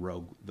was in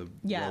Rogue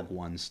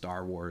One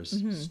Star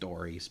Wars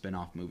story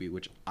spin-off movie,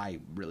 which I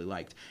really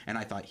liked. And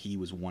I thought he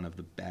was one of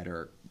the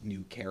better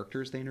new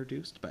characters they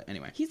introduced. But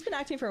anyway. He's been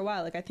acting for a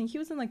while. Like, I think he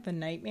was in, like, The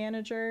Night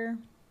Manager.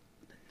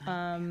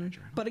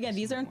 But again,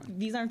 these aren't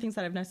things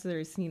that I've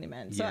necessarily seen him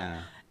in. So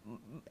yeah.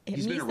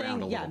 He's been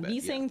around a little bit. Me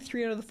saying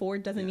 3 out of the 4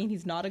 doesn't mean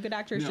he's not a good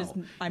actor. It's just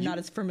I'm not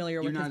as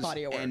familiar with his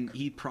body of work. And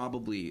he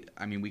probably,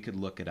 I mean, we could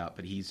look it up,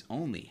 but he's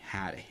only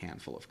had a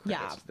handful of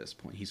credits at this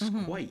point. He's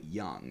quite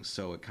young,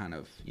 so it kind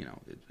of,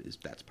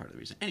 that's part of the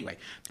reason. Anyway,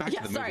 back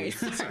to the movie.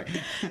 Sorry.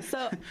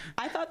 So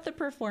I thought the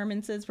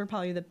performances were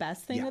probably the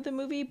best thing of the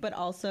movie, but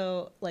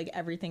also, like,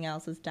 everything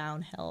else is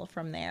downhill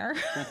from there.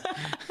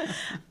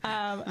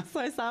 So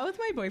I saw it with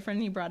my boyfriend,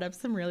 and he brought up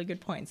some really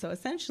good points. So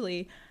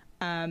essentially,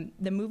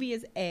 the movie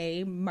is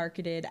A,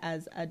 marketed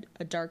as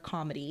a dark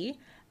comedy,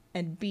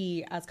 and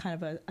B, as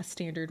kind of a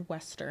standard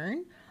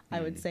Western,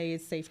 I would say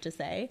is safe to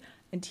say.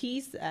 And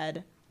T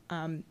said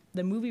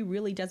the movie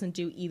really doesn't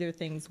do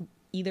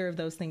either of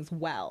those things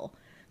well.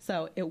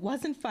 So it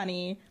wasn't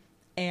funny,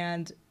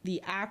 and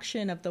the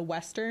action of the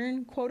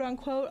Western, quote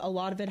unquote, a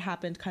lot of it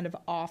happened kind of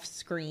off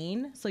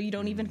screen. So you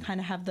don't even kind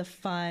of have the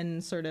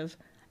fun sort of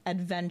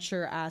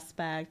adventure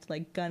aspect,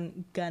 like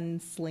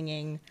gun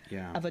slinging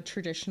of a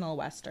traditional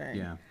Western.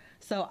 Yeah.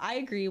 So I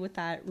agree with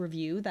that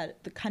review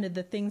that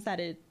the things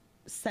that it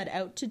set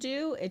out to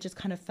do, it just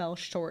kind of fell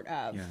short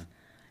of. Yeah.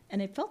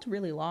 And it felt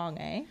really long,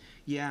 eh?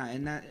 Yeah,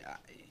 and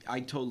that I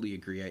totally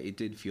agree. It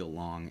did feel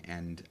long,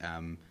 and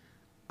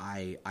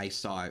I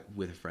saw it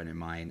with a friend of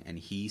mine, and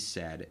he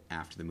said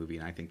after the movie,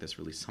 and I think this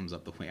really sums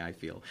up the way I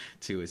feel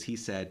too, is he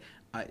said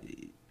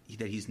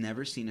that he's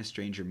never seen a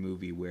Stranger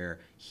movie where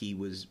he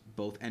was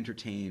both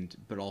entertained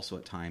but also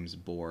at times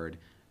bored,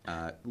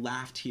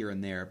 laughed here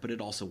and there, but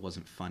it also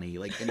wasn't funny.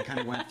 Like, and it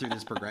kind of went through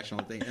this progression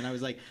thing. And I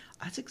was like,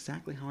 that's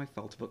exactly how I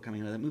felt about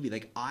coming out of that movie.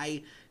 Like,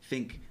 I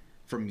think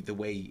from the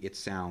way it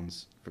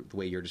sounds, the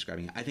way you're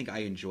describing it, I think I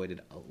enjoyed it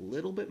a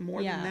little bit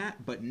more than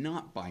that, but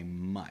not by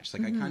much.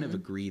 Like, I kind of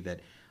agree that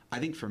I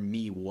think for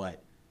me,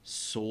 what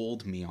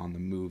sold me on the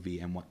movie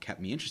and what kept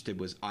me interested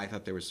was I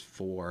thought there was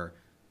 4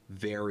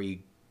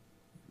 very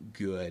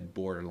good,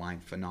 borderline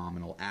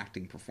phenomenal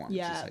acting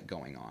performances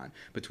going on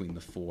between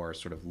the 4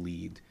 sort of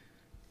lead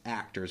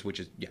actors,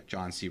 which is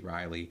John C.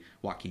 Reilly,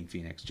 Joaquin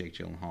Phoenix, Jake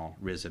Gyllenhaal,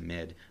 Riz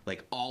Ahmed.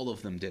 Like, all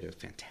of them did a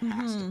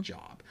fantastic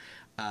job.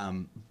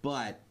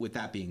 But with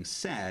that being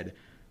said,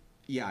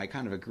 I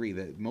kind of agree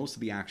that most of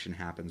the action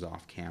happens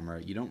off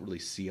camera. You don't really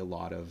see a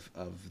lot of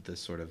the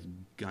sort of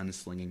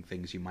gunslinging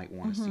things you might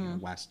want to see in a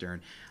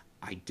Western.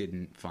 I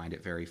didn't find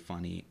it very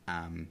funny.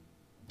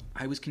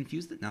 I was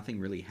confused that nothing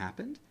really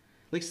happened.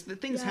 Like, the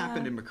things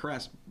happened in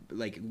Bucharest,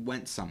 like,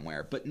 went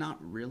somewhere, but not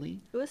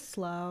really. It was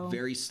slow.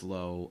 Very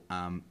slow.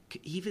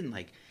 Even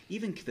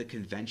the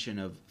convention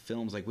of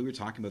films, like, we were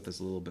talking about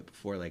this a little bit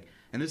before, like,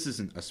 and this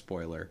isn't a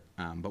spoiler,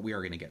 but we are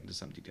going to get into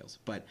some details.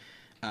 But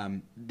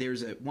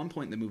there's at one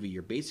point in the movie,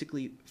 you're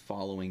basically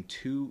following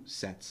 2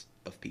 sets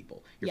of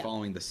people. You're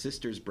following the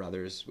sisters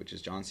brothers, which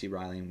is John C.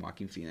 Reilly and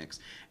Joaquin Phoenix,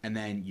 and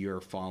then you're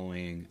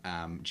following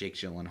Jake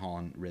Gyllenhaal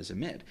and Riz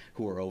Ahmed,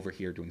 who are over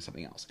here doing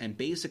something else. And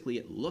basically,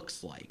 it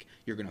looks like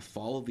you're going to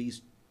follow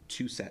these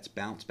 2 sets,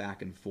 bounce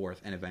back and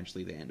forth, and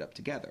eventually they end up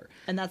together.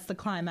 And that's the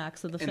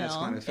climax of the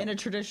film. In a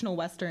traditional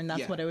Western,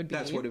 that's what it would be.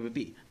 That's what it would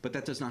be. But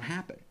that does not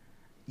happen.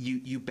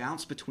 You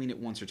bounce between it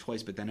once or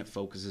twice, but then it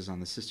focuses on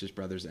the sisters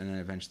brothers, and then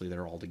eventually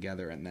they're all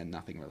together, and then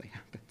nothing really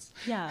happens.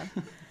 Yeah.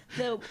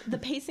 The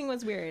pacing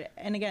was weird.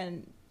 And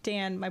again,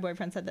 Dan, my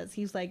boyfriend, said this.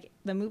 He's like,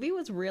 the movie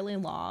was really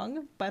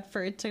long, but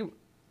for it to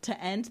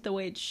end the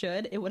way it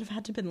should, it would have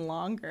had to have been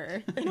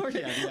longer in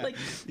order.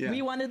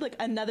 We wanted like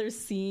another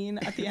scene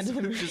at the end of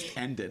the movie. It just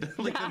ended.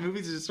 Like, the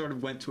movie just sort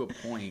of went to a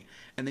point,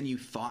 and then you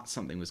thought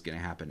something was going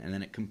to happen, and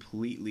then it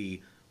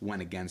completely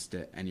went against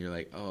it, and you're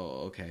like,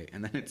 oh, okay,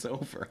 and then it's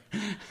over.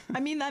 I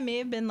mean, that may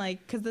have been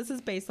like, because this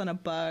is based on a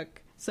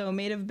book, so it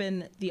may have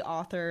been the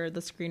author, the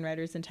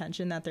screenwriter's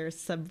intention that they're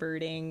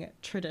subverting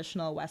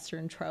traditional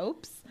Western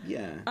tropes.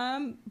 Yeah.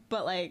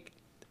 But like,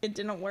 it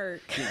didn't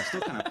work. Yeah, still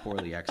kind of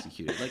poorly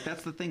executed. Like,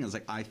 that's the thing, is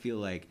like, I feel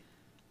like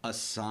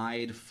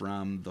aside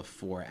from the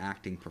 4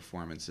 acting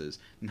performances,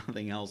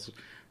 nothing else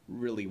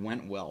really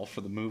went well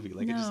for the movie.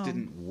 Like, it just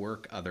didn't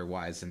work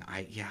otherwise. And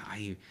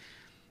I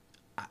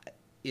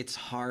it's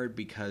hard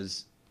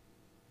because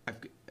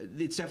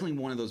it's definitely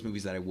one of those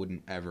movies that I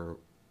wouldn't ever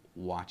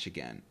watch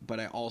again.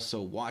 But I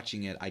also,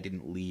 watching it, I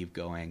didn't leave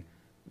going,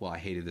 well, I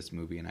hated this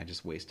movie and I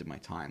just wasted my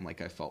time, like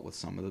I felt with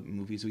some of the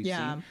movies we've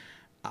seen.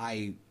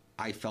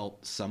 I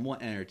felt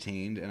somewhat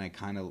entertained, and I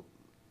kind of,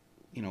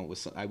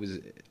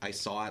 I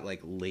saw it like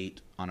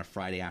late on a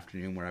Friday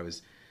afternoon where I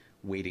was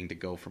waiting to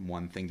go from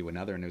one thing to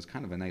another, and it was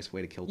kind of a nice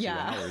way to kill 2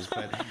 hours.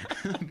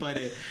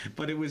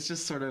 But it was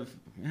just sort of,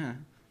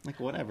 like,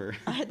 whatever.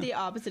 I had the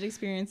opposite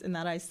experience in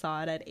that I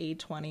saw it at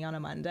 8:20 on a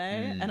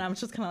Monday, and I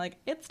was just kind of like,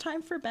 it's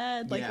time for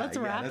bed. Like, let's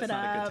wrap it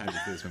up. Not a good time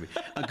to see this movie.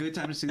 A good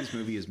time to see this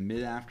movie is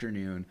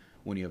mid-afternoon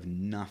when you have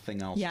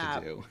nothing else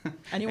to do.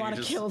 And you want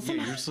to kill some.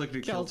 Yeah, you're just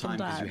looking to kill time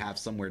because you have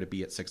somewhere to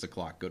be at 6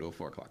 o'clock. Go to a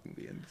 4 o'clock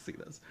movie and see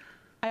this.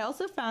 I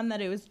also found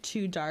that it was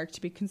too dark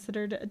to be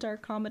considered a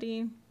dark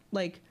comedy.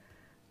 Like,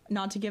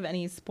 not to give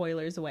any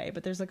spoilers away,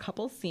 but there's a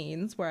couple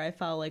scenes where I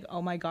felt like,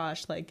 oh my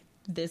gosh, like,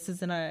 this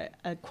isn't a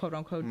quote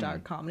unquote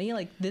dark comedy.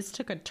 Like, this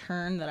took a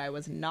turn that I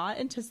was not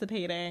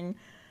anticipating.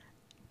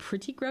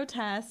 Pretty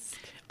grotesque.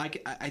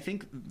 I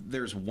think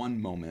there's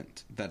one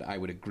moment that I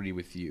would agree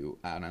with you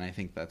on, and I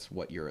think that's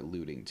what you're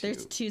alluding to.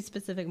 There's two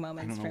specific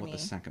moments for me. I don't know what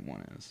the second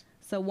one is.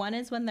 So one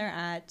is when they're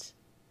at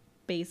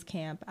base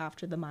camp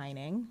after the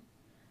mining.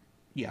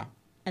 Yeah.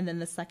 And then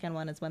the second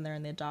one is when they're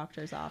in the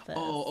doctor's office.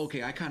 Oh,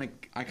 okay. I kind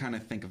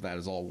of think of that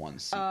as all one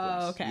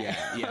sequence. Oh, okay.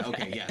 Yeah.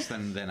 Okay. Yes.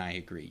 Then I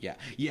agree. Yeah.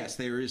 Yes,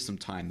 there is some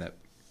time that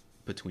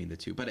between the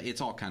two, but it's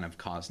all kind of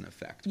cause and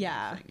effect.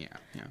 Yeah. Yeah.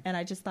 And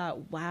I just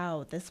thought,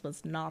 wow, this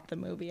was not the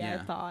movie I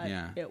thought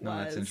it was. No,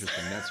 that's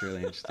interesting. That's really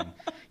interesting.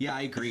 Yeah,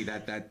 I agree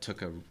that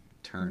took a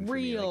turn for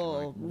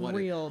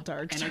real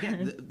dark turn. And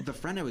again, the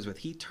friend I was with,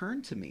 he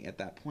turned to me at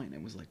that point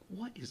and was like,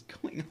 what is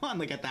going on,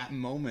 like, at that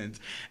moment?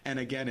 And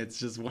again, it's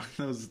just one of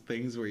those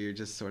things where you're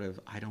just sort of,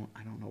 I don't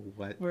know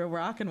what we're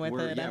rocking with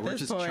it. Yeah, we're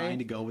just trying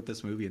to go with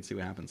this movie and see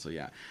what happens. So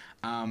yeah.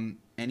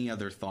 Any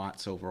other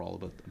thoughts overall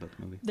about the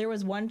movie? There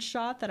was one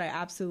shot that I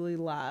absolutely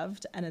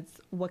loved, and it's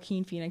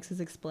Joaquin Phoenix is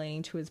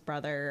explaining to his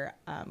brother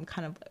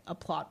kind of a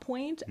plot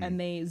point, and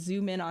they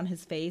zoom in on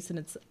his face, and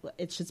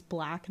it's just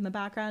black in the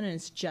background, and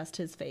it's just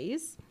his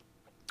face.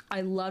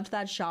 I loved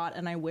that shot,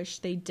 and I wish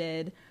they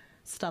did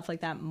stuff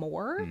like that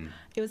more.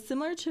 It was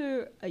similar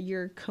to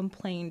your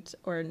complaint,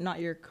 or not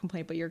your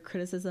complaint, but your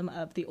criticism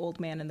of The Old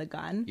Man and the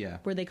Gun,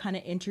 where they kind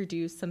of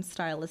introduced some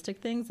stylistic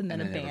things and then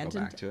abandoned. Never go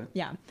back to it.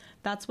 Yeah,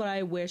 that's what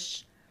I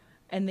wish.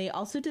 And they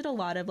also did a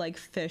lot of like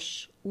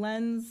fish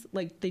lens,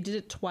 like they did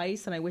it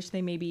twice, and I wish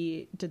they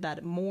maybe did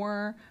that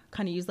more.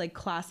 Kind of use like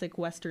classic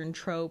Western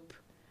trope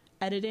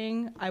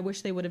editing. I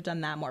wish they would have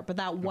done that more. But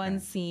that one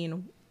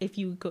scene, if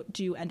you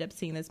do end up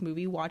seeing this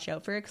movie, watch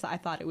out for it, because I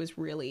thought it was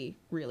really,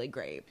 really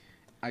great.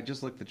 I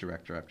just looked the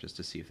director up just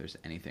to see if there's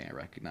anything I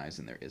recognize,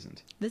 and there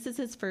isn't. This is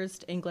his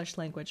first English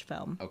language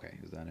film. Okay,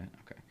 is that it?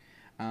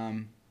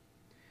 Okay.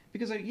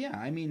 Because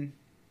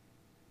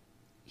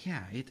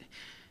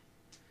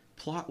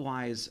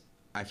plot-wise,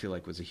 I feel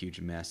like was a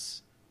huge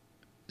miss.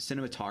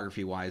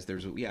 Cinematography-wise,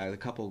 there's a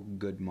couple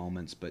good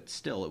moments, but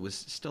still, it was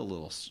still a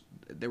little.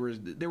 There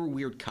were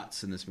weird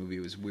cuts in this movie.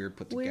 It was weird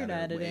put together. Weird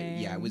editing.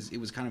 Yeah, it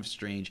was kind of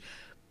strange.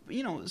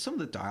 You know, some of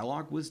the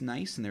dialogue was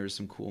nice, and there were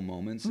some cool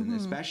moments, and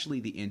especially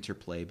the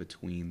interplay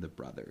between the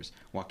brothers,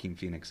 Joaquin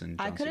Phoenix and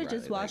John C. I could have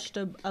just watched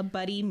a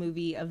buddy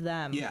movie of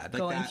them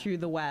going through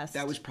the West.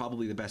 That was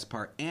probably the best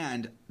part,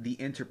 and the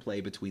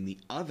interplay between the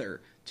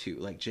other two,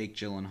 like Jake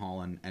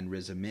Gyllenhaal and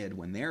Riz Ahmed,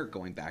 when they're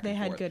going back and forth.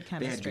 They had good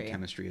chemistry. They had good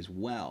chemistry as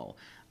well.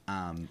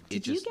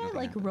 Did you get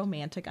like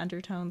romantic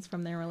undertones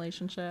from their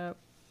relationship?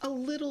 A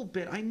little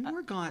bit. I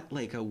more got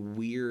like a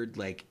weird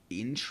like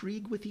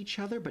intrigue with each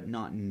other, but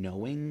not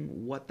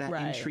knowing what that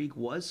intrigue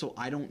was. So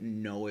I don't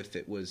know if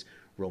it was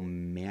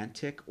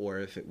romantic or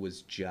if it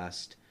was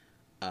just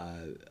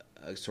a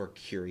sort of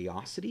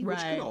curiosity, which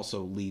could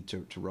also lead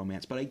to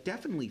romance. But I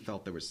definitely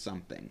felt there was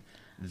something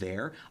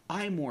there.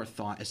 I more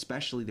thought,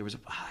 especially there was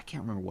I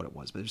can't remember what it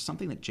was, but there's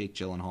something that Jake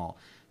Gyllenhaal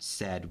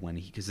said when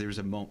because there's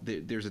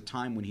a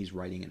time when he's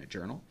writing in a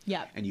journal,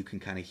 and you can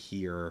kind of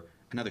hear.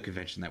 Another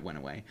convention that went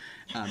away.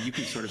 You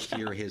can sort of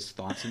hear his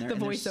thoughts in there. The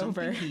voiceover. There's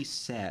something he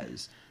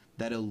says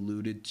that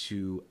alluded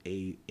to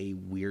a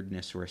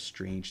weirdness or a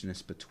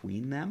strangeness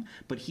between them,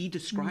 but he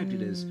described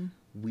it as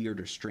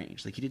weird or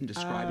strange. Like he didn't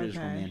describe it as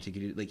romantic.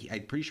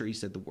 I'm pretty sure he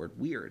said the word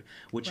weird,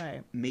 which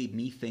made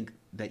me think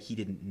that he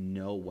didn't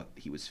know what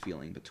he was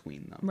feeling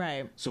between them.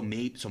 Right. So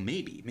maybe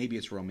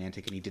it's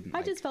romantic, and he didn't.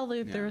 I just felt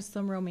like there was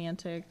some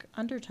romantic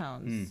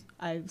undertones.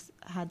 I've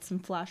had some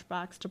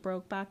flashbacks to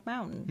Brokeback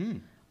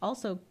Mountain.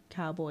 Also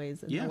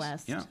cowboys in the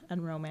West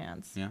and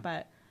romance. Yeah.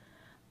 But,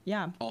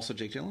 also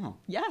Jake Gyllenhaal.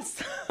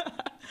 Yes.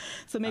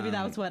 So maybe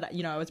that was what,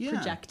 I was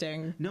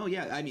projecting. No,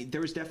 I mean, there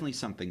was definitely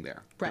something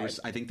there. Right.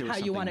 I think there was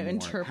something more. How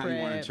you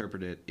want to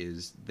interpret it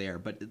is there.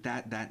 But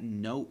that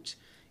note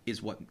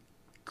is what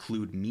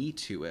clued me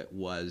to it,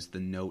 was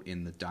the note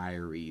in the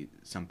diary,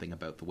 something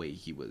about the way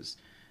he was...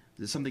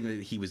 Something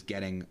that he was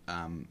getting,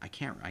 I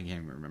can't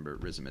remember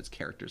Riz Ahmed's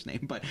character's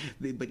name, but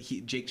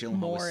Jake Gyllenhaal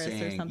Morris was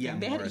saying, or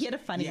something. He had a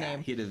funny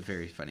name. He had a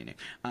very funny name.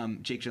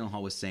 Jake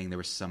Gyllenhaal was saying there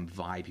was some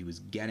vibe he was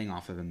getting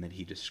off of him that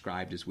he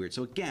described as weird.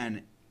 So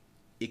again,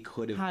 it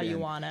could have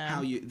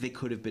been they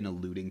could have been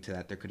alluding to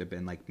that. There could have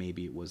been like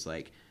maybe it was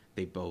like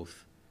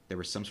there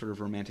was some sort of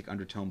romantic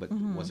undertone, but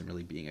wasn't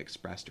really being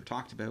expressed or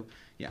talked about.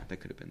 Yeah, that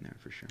could have been there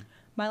for sure.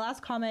 My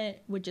last comment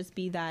would just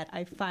be that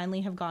I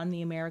finally have gotten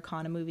the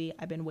Americana movie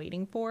I've been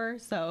waiting for.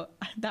 So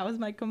that was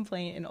my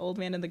complaint in Old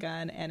Man and the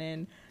Gun and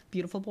in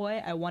Beautiful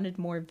Boy. I wanted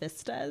more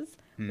vistas,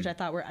 which I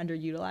thought were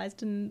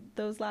underutilized in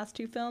those last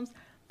two films.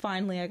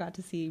 Finally, I got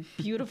to see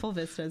beautiful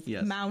vistas,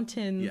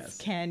 mountains,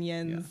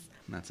 canyons. Yeah,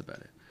 that's about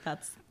it.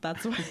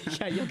 That's what,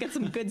 yeah, you'll get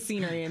some good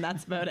scenery, and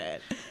that's about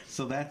it.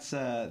 So that's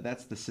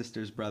the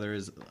Sisters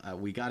Brothers.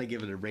 We got to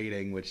give it a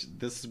rating, which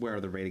this is where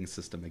the rating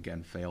system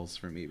again fails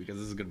for me, because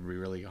this is going to be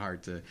really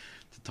hard to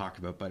talk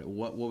about. But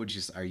what would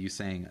you, are you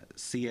saying?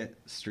 See it,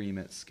 stream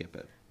it, skip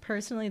it?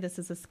 Personally, this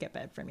is a skip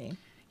it for me.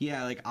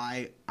 Yeah, like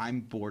I'm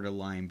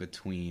borderline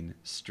between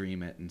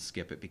stream it and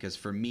skip it, because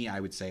for me,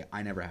 I would say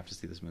I never have to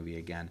see this movie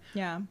again.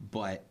 Yeah.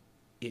 But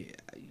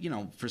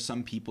for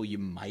some people, you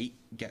might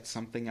get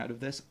something out of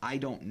this. I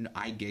don't.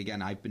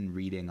 I've been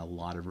reading a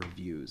lot of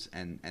reviews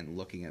and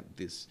looking at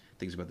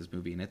things about this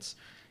movie, and it's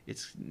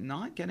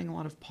not getting a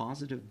lot of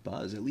positive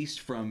buzz, at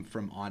least from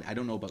I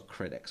don't know about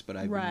critics, but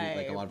I've been reading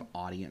like a lot of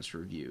audience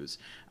reviews,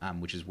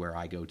 which is where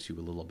I go to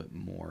a little bit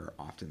more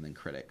often than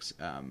critics.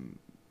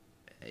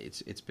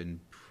 It's been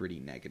pretty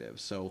negative,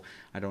 so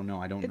I don't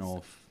know. I don't know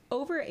if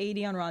over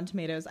 80 on Rotten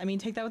Tomatoes. I mean,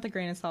 take that with a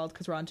grain of salt,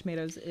 because Rotten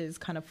Tomatoes is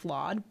kind of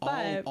flawed.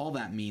 But all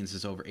that means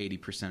is over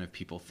 80% of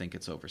people think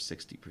it's over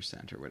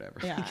 60% or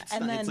whatever. Yeah,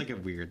 it's like a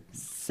weird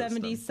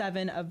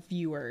 77 system of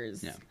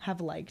viewers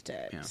have liked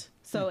it. Yeah.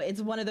 So it's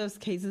one of those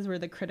cases where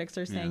the critics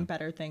are saying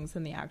better things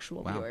than the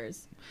actual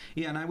viewers.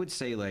 Yeah, and I would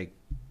say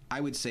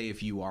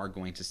if you are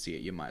going to see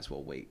it, you might as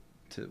well wait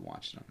to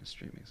watch it on a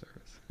streaming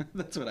service.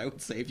 That's what I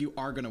would say. If you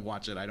are going to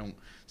watch it, I don't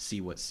see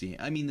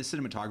I mean, the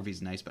cinematography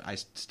is nice, but I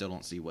still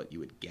don't see what you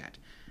would get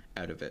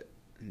out of it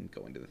and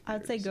going to the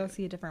theater. I'd say go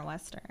see a different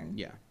Western.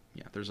 Yeah.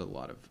 There's a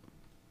lot of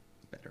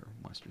better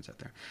Westerns out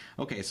there.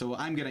 Okay, so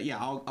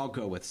I'll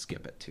go with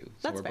skip it too.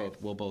 So That's fair.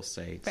 We'll both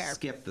say fair.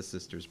 Skip the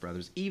Sisters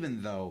Brothers,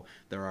 even though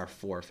there are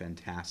 4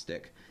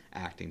 fantastic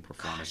acting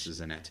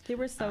performances in it. They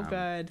were so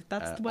good.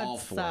 That's what all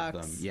 4 sucks.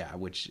 of them. Yeah,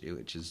 which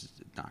is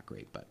not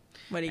great, but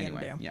what are you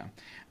gonna do?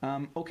 Yeah.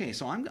 Okay,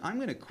 so I'm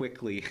gonna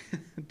quickly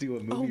do a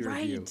movie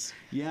review.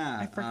 Yeah,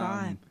 I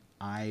forgot.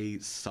 I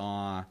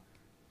saw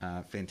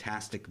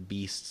Fantastic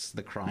Beasts: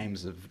 The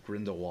Crimes of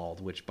Grindelwald,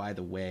 which, by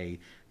the way,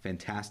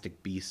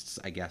 Fantastic Beasts,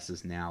 I guess,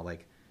 is now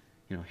like,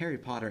 Harry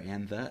Potter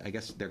and I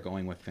guess they're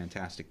going with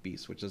Fantastic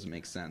Beasts, which doesn't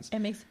make sense. It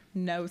makes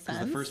no sense.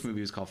 The first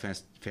movie was called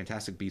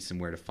Fantastic Beasts and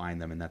Where to Find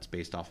Them, and that's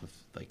based off of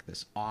like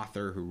this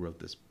author who wrote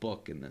this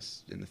book in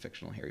the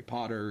fictional Harry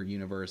Potter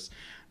universe.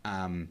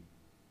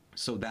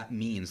 So that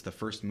means the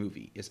first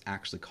movie is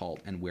actually called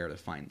And Where to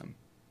Find Them.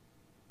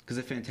 Because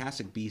if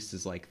Fantastic Beasts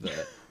is like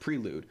the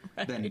prelude,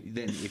 then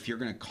if you're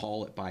going to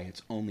call it by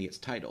its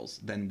titles,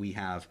 then we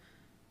have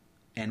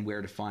And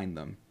Where to Find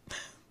Them,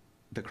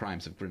 The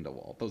Crimes of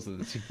Grindelwald. Those are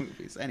the 2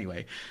 movies.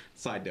 Anyway,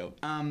 side note.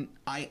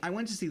 I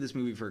went to see this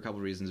movie for a couple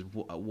of reasons.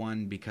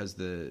 One, because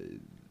I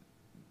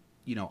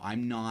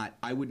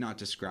would not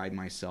describe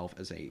myself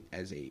as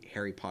a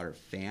Harry Potter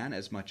fan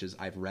as much as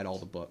I've read all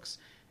the books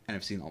and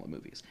I've seen all the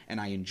movies,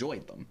 and I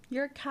enjoyed them.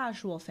 You're a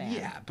casual fan.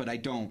 Yeah, but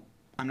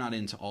I'm not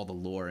into all the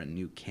lore and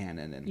new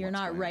canon. And you're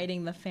not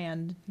writing the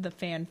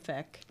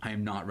fanfic. I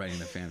am not writing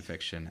the fan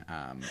fiction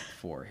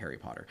for Harry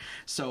Potter.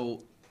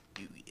 So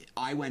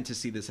I went to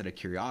see this out of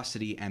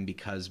curiosity, and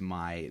because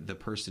the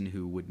person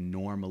who would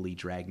normally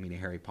drag me to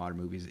Harry Potter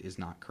movies is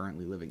not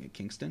currently living in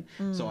Kingston.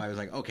 So I was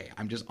like, okay,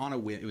 I'm just on a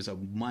whim. It was a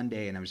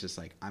Monday, and I was just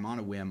like, I'm on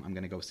a whim. I'm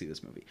going to go see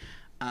this movie.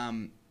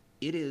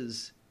 It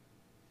is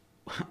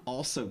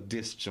also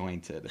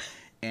disjointed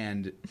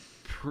and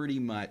pretty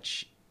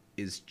much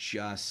is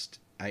just...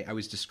 I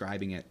was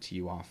describing it to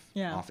you off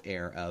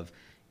air of,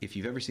 if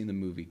you've ever seen the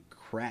movie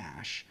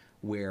Crash,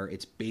 where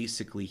it's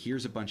basically,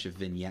 here's a bunch of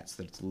vignettes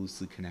that's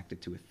loosely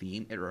connected to a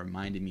theme. It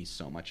reminded me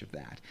so much of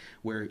that,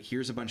 where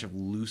here's a bunch of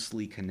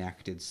loosely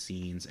connected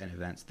scenes and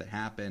events that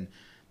happen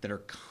that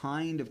are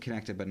kind of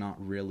connected but not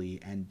really,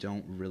 and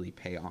don't really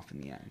pay off in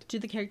the end. Do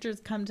the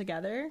characters come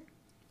together?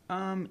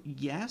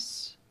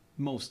 Yes.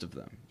 Most of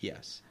them,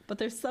 yes. But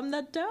there's some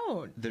that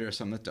don't. There are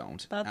some that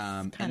don't. That's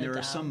and there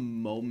are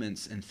some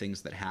moments and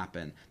things that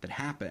happen,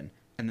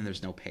 and then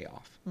there's no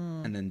payoff.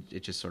 And then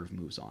it just sort of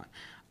moves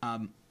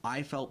on.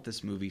 I felt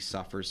this movie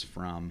suffers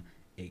from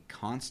a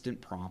constant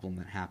problem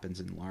that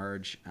happens in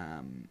large,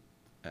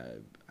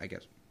 I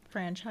guess,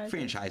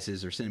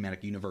 franchises or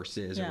cinematic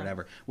universes or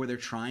whatever, where they're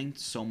trying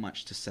so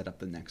much to set up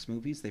the next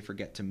movies, they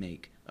forget to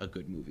make a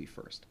good movie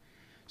first.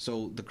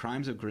 So The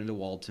Crimes of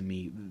Grindelwald, to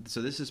me,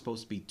 so this is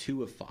supposed to be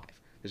 2 of 5.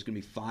 There's going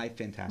to be 5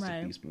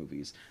 Fantastic Beasts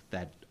movies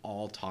that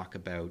all talk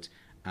about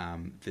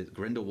that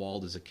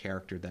Grindelwald is a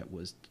character that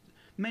was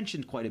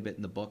mentioned quite a bit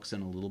in the books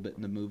and a little bit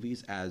in the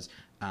movies as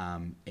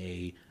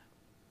a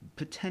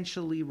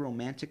potentially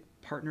romantic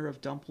partner of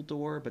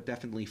Dumbledore, but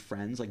definitely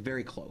friends, like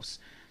very close.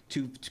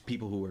 Two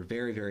people who were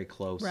very, very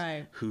close,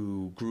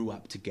 who grew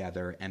up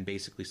together and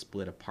basically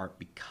split apart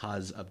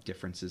because of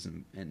differences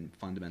in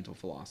fundamental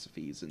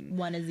philosophies. And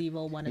one is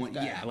evil, one is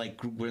good. Yeah, like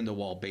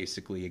Grindelwald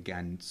basically,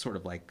 again, sort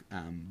of like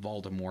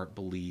Voldemort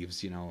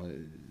believes,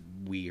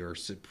 we are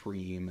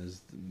supreme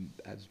as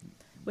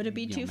Would it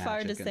be too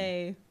far to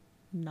say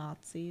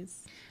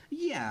Nazis?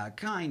 Yeah,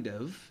 kind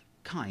of.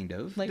 Kind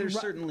of. Like There's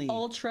certainly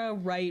ultra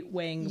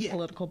right-wing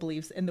political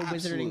beliefs in the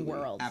wizarding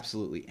world.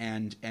 Absolutely.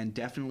 And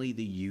definitely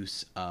the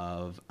use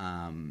of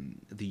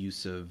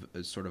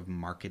sort of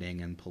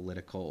marketing and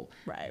political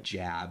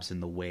jabs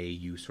and the way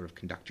you sort of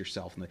conduct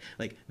yourself and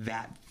like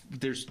that.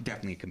 There's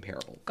definitely a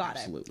comparable. Got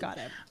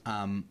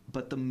it.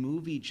 But the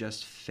movie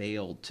just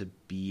failed to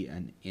be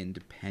an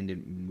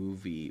independent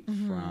movie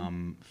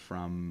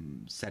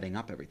from setting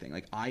up everything.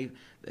 Like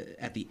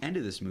at the end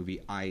of this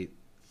movie, I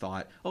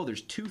thought,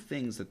 there's two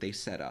things that they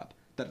set up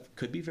that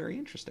could be very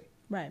interesting.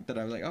 Right. That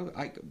I was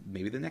like,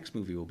 maybe the next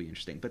movie will be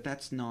interesting. But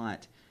that's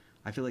not,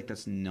 I feel like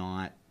that's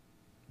not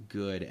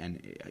good.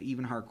 And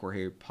even hardcore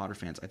Harry Potter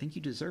fans, I think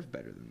you deserve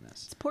better than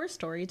this. It's poor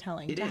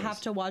storytelling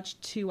have to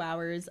watch 2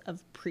 hours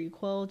of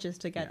prequel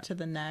just to get to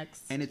the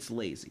next. And it's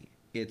lazy.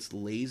 It's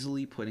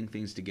lazily putting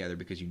things together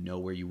because you know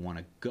where you want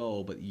to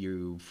go, but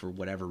you, for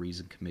whatever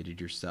reason,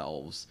 committed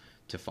yourselves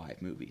to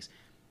 5 movies.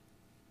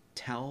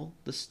 Tell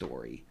the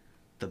story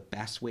the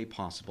best way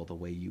possible, the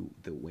way you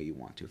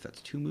want to. If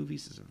that's 2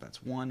 movies, if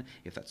that's 1,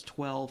 if that's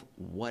 12,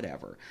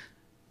 whatever.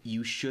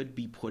 You should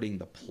be putting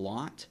the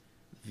plot,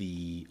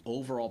 the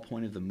overall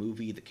point of the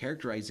movie, the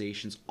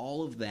characterizations,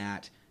 all of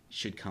that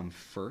should come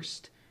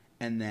first,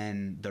 and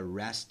then the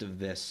rest of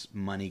this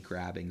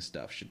money-grabbing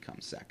stuff should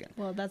come second.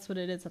 Well, that's what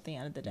it is at the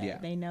end of the day. Yeah.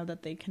 They know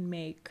that they can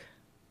make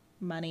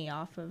money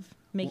off of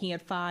making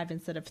it 5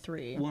 instead of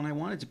 3. Well, and I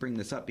wanted to bring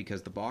this up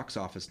because the box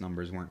office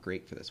numbers weren't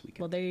great for this weekend.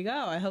 Well, there you go.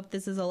 I hope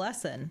this is a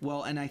lesson.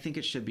 Well, and I think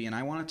it should be. And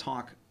I want to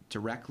talk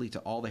directly to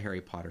all the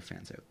Harry Potter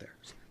fans out there.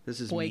 This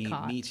is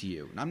me to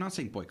you. And I'm not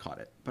saying boycott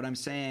it, but I'm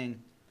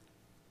saying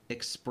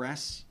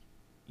express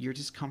your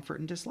discomfort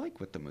and dislike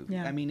with the movie.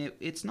 Yeah. I mean,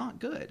 it's not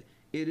good.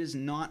 It is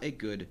not a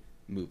good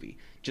movie.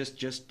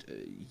 Just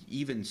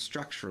even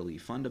structurally,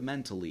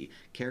 fundamentally,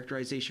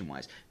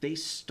 characterization-wise. They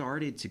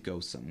started to go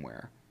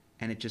somewhere,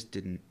 and it just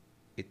didn't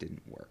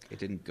work. It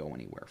didn't go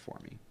anywhere for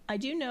me. I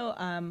do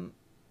know,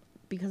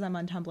 because I'm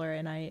on Tumblr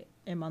and I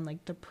am on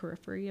like the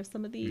periphery of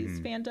some of these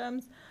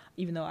fandoms,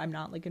 even though I'm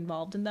not like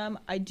involved in them,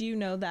 I do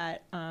know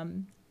that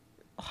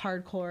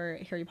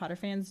hardcore Harry Potter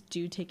fans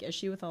do take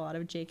issue with a lot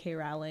of J.K.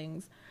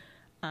 Rowling's.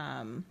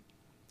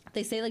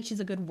 They say like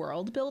she's a good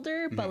world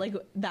builder, but like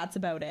that's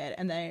about it.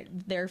 And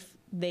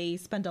they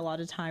spend a lot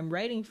of time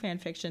writing fan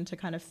fiction to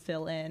kind of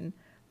fill in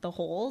the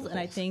holes. And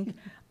I think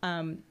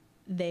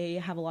they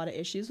have a lot of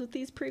issues with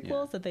these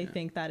prequels that they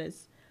think that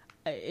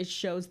it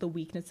shows the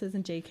weaknesses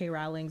in J.K.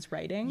 Rowling's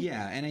writing.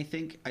 Yeah, and I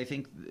think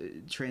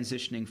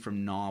transitioning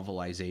from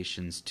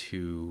novelizations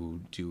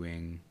to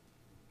doing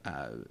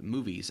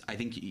movies, I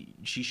think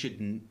she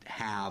shouldn't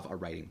have a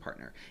writing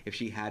partner. If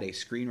she had a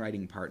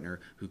screenwriting partner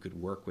who could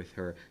work with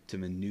her to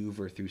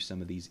maneuver through some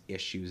of these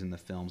issues in the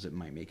films, it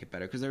might make it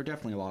better. Because there are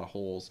definitely a lot of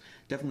holes,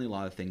 definitely a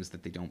lot of things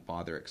that they don't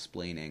bother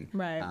explaining.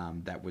 Right.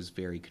 That was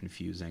very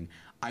confusing.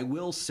 I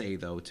will say,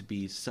 though, to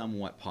be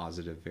somewhat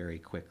positive very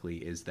quickly,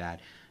 is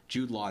that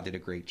Jude Law did a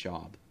great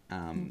job.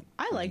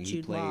 I like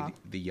Jude Law. He played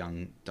the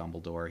young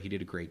Dumbledore. He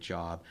did a great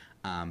job.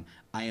 I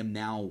am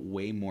now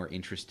way more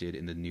interested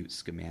in the Newt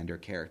Scamander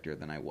character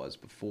than I was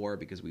before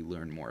because we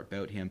learned more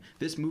about him.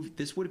 This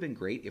would have been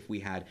great if we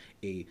had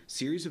a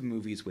series of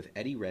movies with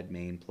Eddie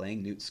Redmayne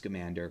playing Newt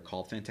Scamander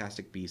called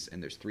Fantastic Beasts,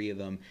 and there's 3 of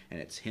them, and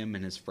it's him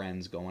and his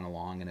friends going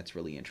along, and it's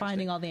really interesting.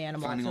 Finding all the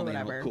animals or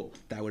whatever. Cool.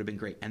 That would have been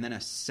great. And then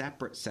a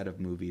separate set of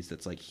movies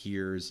that's like,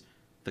 here's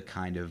the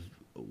kind of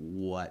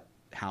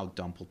how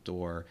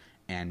Dumbledore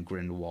and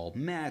Grindelwald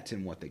met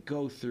and what they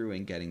go through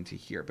and getting to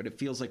here. But it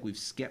feels like we've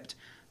skipped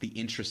the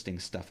interesting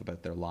stuff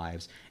about their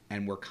lives,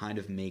 and we're kind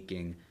of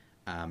making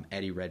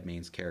Eddie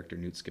Redmayne's character,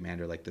 Newt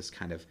Scamander, like this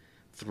kind of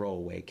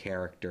throwaway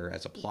character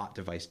as a plot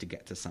device to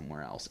get to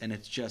somewhere else. And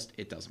it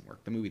doesn't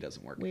work. The movie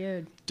doesn't work.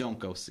 Weird. Don't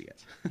go see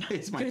it.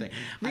 It's my thing.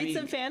 Read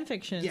some fan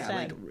fiction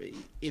instead. Like,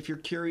 if you're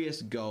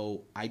curious,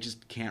 go. I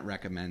just can't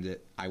recommend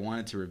it. I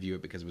wanted to review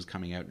it because it was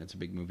coming out and it's a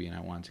big movie and I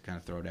wanted to kind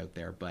of throw it out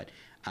there. But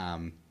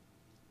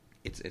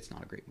it's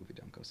not a great movie.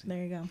 Don't go see it.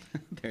 There you go.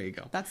 There you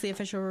go. That's the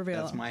official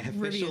reveal. That's my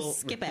official review.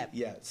 Skip it.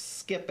 Yeah,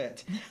 skip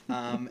it.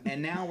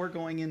 And now we're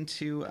going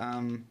into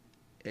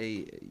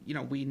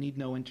we need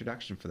no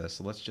introduction for this,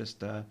 so let's just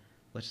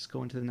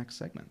go into the next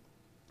segment.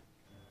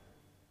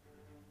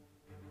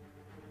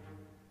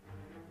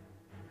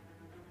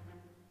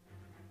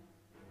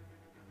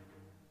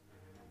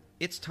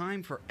 It's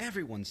time for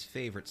everyone's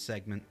favorite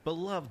segment,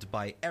 beloved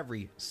by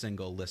every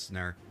single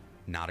listener,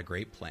 Not a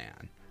Great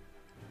Plan.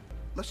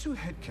 Let's do a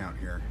head count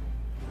here.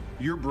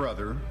 Your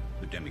brother,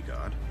 the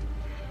demigod,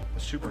 a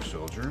super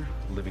soldier,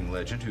 living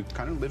legend who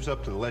kind of lives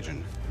up to the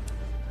legend,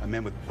 a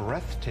man with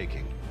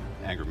breathtaking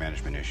anger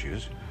management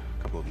issues,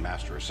 a couple of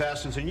master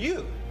assassins, and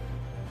you,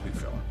 big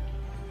fella.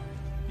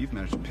 You've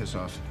managed to piss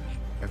off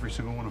every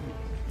single one of them.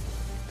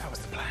 That was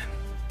the plan.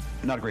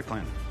 Not a great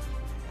plan.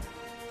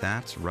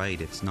 That's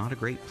right, it's Not a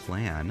Great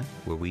Plan,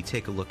 where we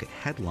take a look at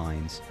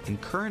headlines in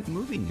current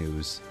movie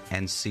news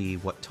and see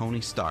what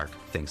Tony Stark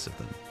thinks of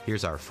them.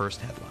 Here's our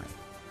first headline.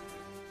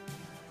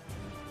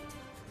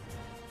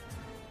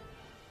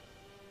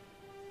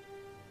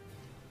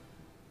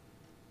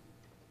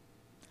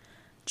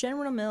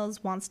 General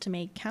Mills wants to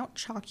make Count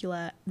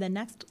Chocula the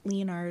next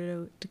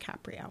Leonardo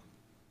DiCaprio.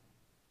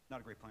 Not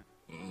a great plan.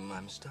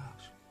 My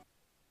mustache.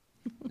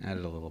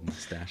 Added a little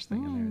mustache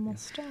thing in there.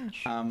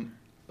 Mustache. So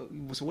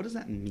what does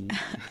that mean?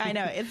 I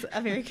know, it's a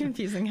very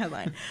confusing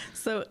headline.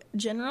 So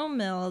General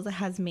Mills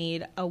has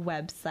made a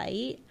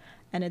website,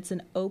 and it's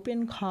an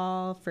open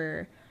call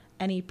for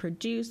any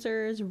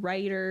producers,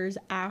 writers,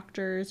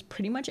 actors,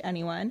 pretty much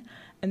anyone,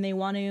 and they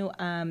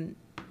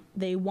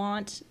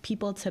want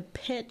people to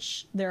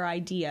pitch their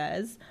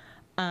ideas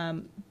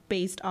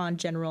based on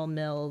General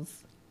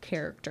Mills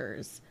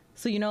characters.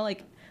 So you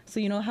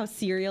know how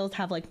cereals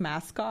have like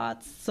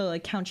mascots? So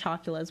like Count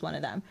Chocula is one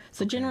of them.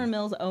 So Okay. General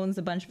Mills owns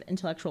a bunch of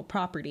intellectual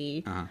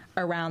property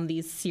around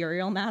these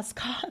cereal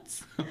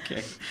mascots.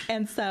 Okay.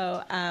 And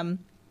so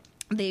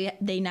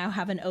they now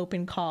have an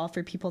open call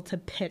for people to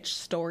pitch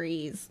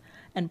stories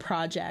and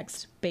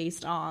projects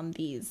based on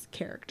these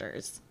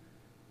characters.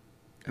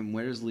 And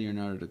where does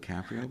Leonardo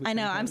DiCaprio? I know. become part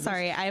I'm of this?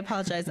 sorry. I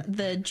apologize.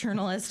 The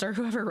journalist or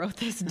whoever wrote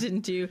this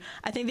didn't do.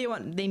 I think they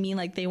want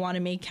to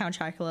make Count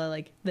Chocula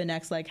like the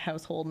next like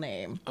household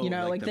name. Oh, You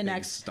know, like like the the big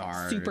next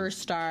star,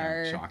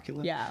 superstar. Count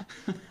Chocula? Yeah.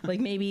 Like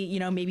maybe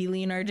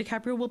Leonardo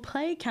DiCaprio will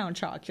play Count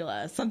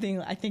Chocula. Something.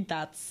 I think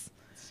that's.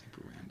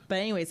 Super random. But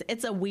anyways,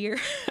 it's a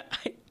weird.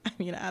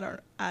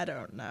 I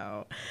don't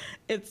know.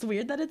 It's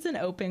weird that it's an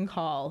open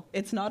call.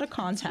 It's not a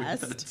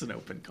contest. It's an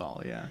open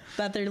call, yeah.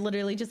 That they're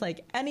literally just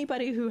like,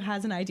 anybody who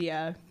has an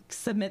idea,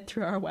 submit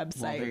through our Well,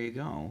 website. there you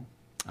go.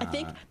 I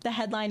think the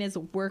headline is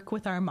 "Work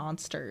with Our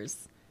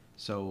Monsters."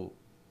 So,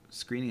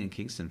 Screening in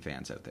Kingston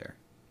fans out there,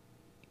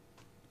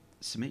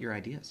 submit your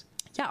ideas.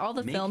 Yeah, all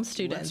the film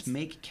students. Let's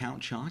make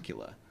Count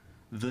Chocula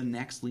the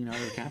next Leonardo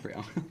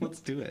DiCaprio.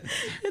 Let's do it.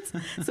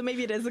 So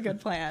maybe it is a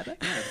good plan.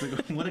 Yeah,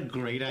 what a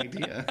great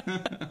idea.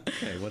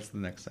 Okay, what's the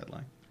next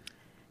headline?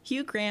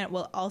 Hugh Grant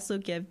will also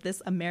give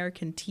This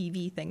American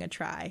TV Thing a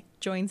try.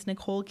 Joins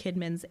Nicole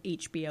Kidman's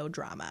HBO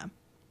drama.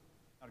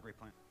 Not a great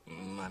plan.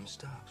 My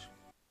mustache.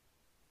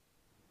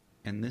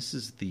 And this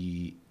is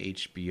the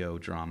HBO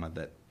drama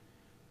that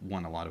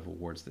won a lot of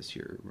awards this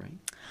year, right?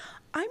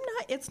 I'm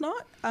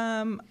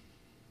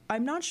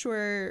not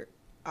sure.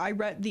 I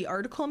read the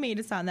article made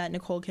it sound that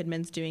Nicole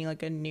Kidman's doing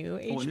like a new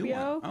HBO a new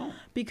one. Oh.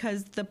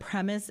 because the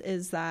premise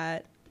is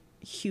that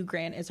Hugh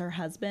Grant is her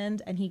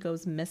husband and he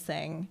goes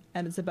missing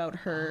and it's about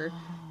her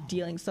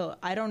dealing. So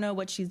I don't know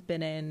what she's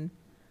been in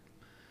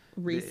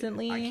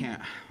recently. I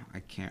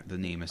can't. The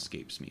name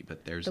escapes me,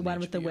 but there's The an one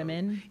with the HBO.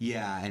 women?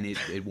 Yeah, and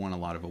it won a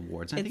lot of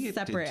awards. I think It's it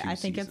did separate. 2 I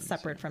think it's seasons.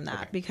 separate from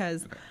that Okay.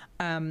 because,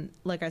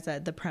 like I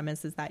said, the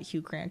premise is that Hugh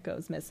Grant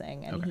goes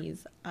missing and Okay.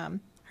 he's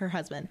her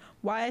husband.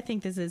 Why I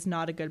think this is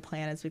not a good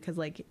plan is because,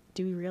 like,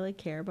 do we really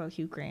care about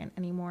Hugh Grant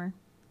anymore?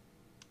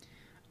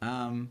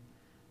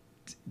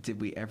 Did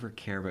we ever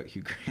care about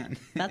Hugh Grant?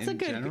 That's in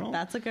general?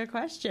 That's a good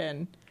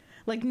question.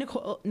 Like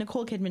Nicole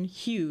Kidman,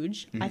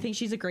 huge. I think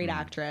she's a great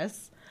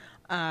actress.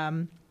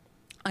 I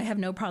have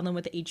no problem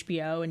with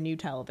HBO and new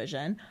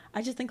television.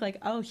 I just think like,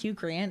 oh, Hugh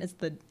Grant is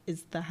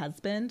the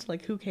husband.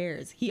 Like, who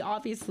cares? He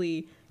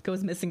obviously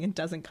goes missing and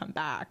doesn't come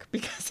back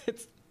because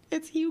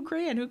it's Hugh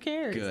Grant. Who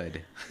cares?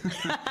 Good.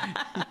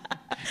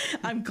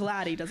 I'm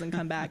glad he doesn't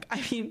come back.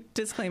 I mean,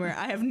 disclaimer: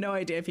 I have no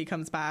idea if he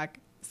comes back.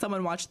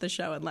 Someone watch the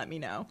show and let me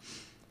know.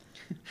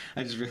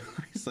 I just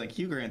realized like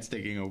Hugh Grant's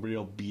taking a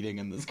real beating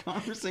in this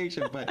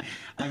conversation, but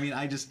I mean,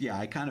 I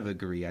kind of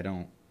agree. I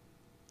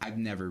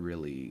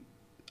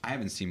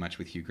haven't seen much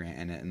with Hugh Grant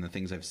in it, and the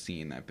things I've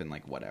seen, I've been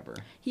like, whatever.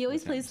 He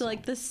always with him, plays so.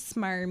 like the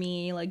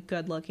smarmy, like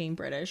good-looking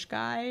British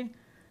guy,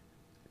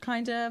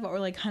 kind of, or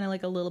like kind of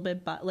like a little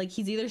bit, like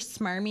he's either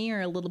smarmy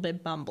or a little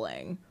bit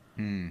bumbling.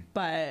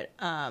 But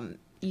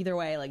either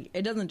way, like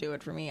it doesn't do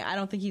it for me. I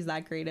don't think he's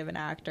that great of an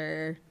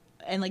actor,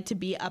 and like to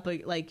be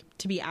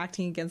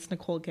acting against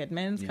Nicole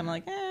Kidman, it's kind of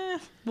like,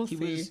 we'll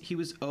see. He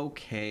was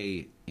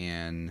okay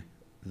in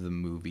the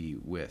movie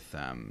with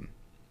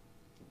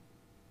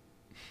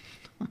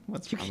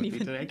what's wrong with me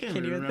today? I can't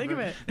even think of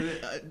remember.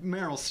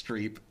 Meryl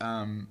Streep,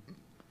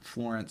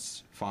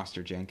 Florence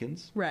Foster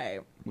Jenkins,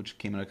 Right. which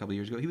came out a couple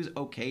years ago. He was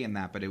okay in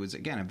that, but it was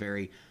again a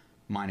very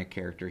minor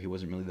character. He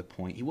wasn't really the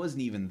point. He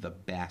wasn't even the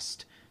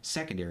best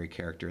secondary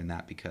character in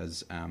that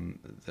because I can't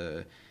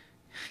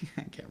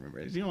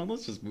remember. You know what?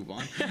 Let's just move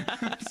on.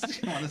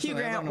 Honestly, Hugh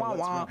Grant, wah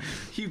wah.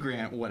 Hugh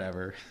Grant,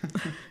 whatever.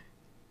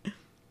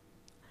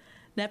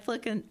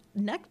 Netflix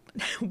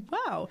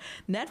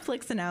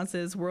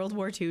announces World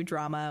War II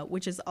drama,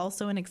 which is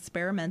also an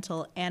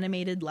experimental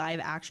animated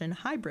live-action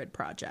hybrid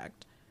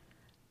project.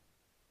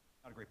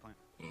 Not a great plan.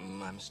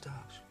 My mustache.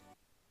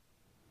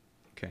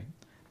 Okay.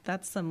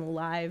 That's some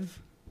live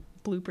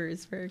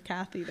bloopers for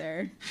Kathy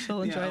there.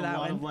 She'll enjoy a that lot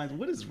one. of lines.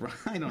 What is wrong?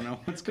 I don't know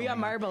what's We going got on.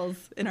 marbles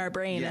in our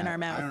brain and our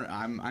mouth.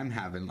 I'm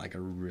having like a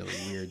really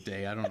weird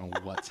day. I don't know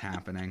what's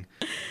happening.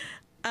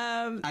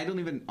 I don't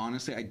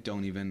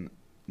even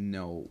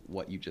know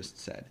what you just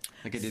said.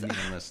 Like I didn't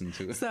even listen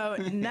to it. So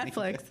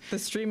Netflix, the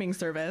streaming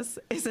service,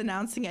 is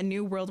announcing a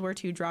new World War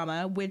II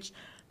drama, which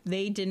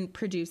they didn't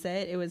produce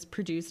it. It was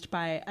produced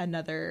by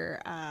another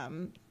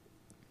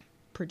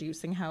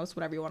producing house,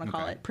 whatever you want to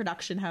call Okay. it,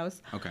 production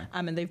house. Okay.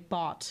 And they've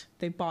bought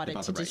it bought to the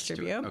rights to it.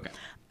 distribute. Okay.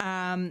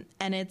 And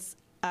it's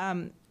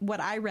what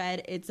I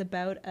read. It's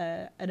about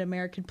an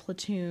American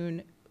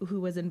platoon who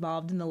was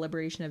involved in the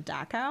liberation of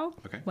Dachau,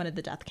 Okay. one of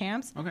the death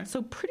camps. Okay.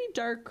 So pretty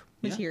dark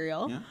Yeah,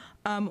 material.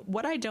 yeah.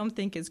 What I don't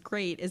think is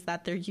great is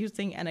that they're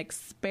using an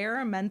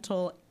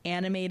experimental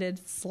animated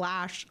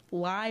 /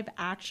 live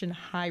action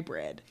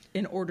hybrid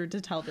in order to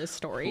tell this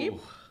story.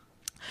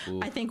 Ooh.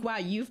 I think, wow,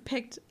 you've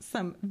picked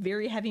some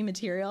very heavy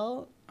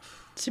material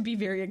to be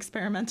very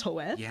experimental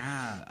with.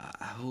 Yeah.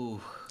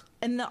 Ooh.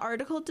 And the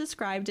article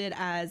described it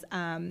as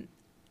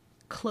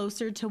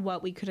closer to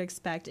what we could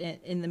expect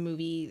in the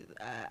movie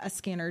A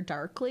Scanner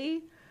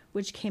Darkly,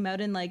 which came out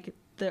in like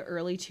the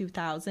early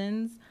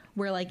 2000s,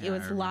 where like Yeah, it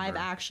was I live remember.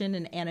 action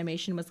and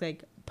animation was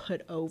like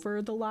put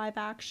over the live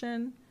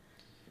action,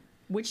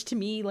 which to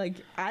me, like,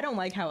 I don't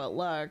like how it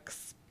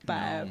looks,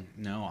 but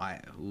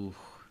Ooh.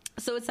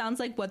 so it sounds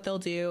like what they'll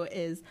do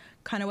is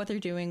kind of what they're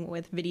doing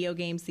with video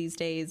games these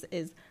days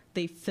is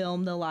they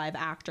film the live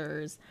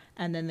actors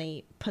and then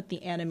they put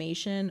the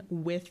animation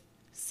with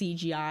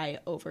CGI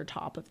over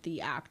top of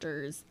the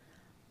actors.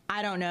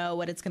 I don't know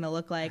what it's going to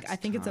look like. That's I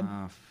think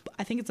tough.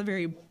 it's a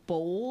very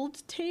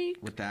bold take,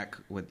 With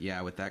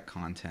that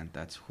content,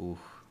 that's ooh.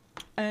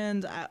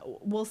 and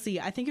we'll see.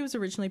 I think it was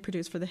originally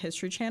produced for the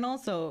History Channel,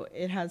 so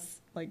it has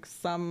like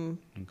some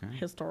Okay.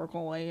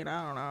 historical weight.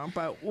 I don't know,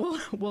 but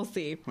we'll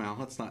see. Well,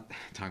 let's not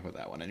talk about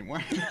that one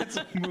anymore. Let's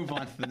move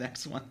on to the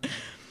next one.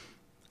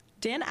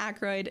 Dan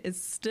Aykroyd is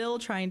still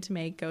trying to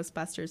make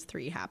Ghostbusters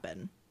 3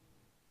 happen.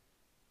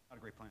 Not a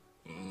great plan.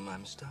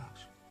 I'm stuck.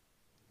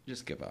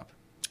 Just give up.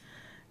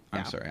 Yeah.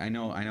 I'm sorry. I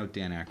know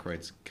Dan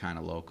Aykroyd's kind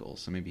of local,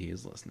 so maybe he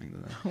is listening to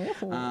this.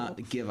 Oh.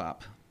 Give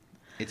up.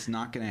 It's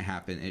not going to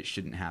happen. It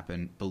shouldn't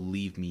happen.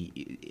 Believe me.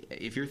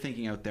 If you're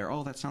thinking out there,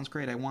 oh, that sounds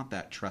great, I want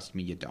that, trust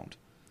me, you don't.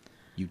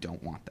 You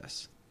don't want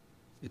this.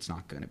 It's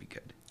not going to be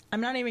good. I'm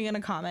not even going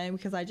to comment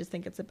because I just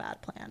think it's a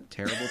bad plan.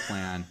 Terrible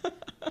plan.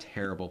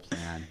 Terrible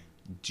plan.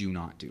 Do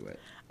not do it.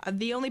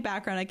 The only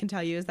background I can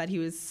tell you is that he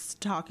was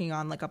talking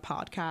on like a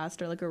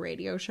podcast or like a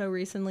radio show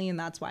recently, and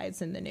that's why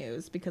it's in the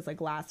news, because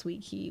like last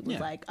week he was Yeah.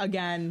 like,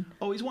 again,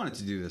 Oh, he's wanted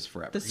to do this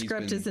forever. the He's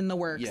script been- is in the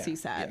works, Yeah, he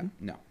said.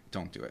 yeah. No,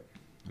 don't do it.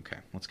 Okay,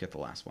 let's get the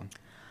last one.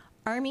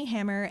 Armie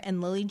Hammer and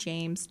Lily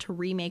James to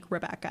remake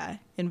Rebecca,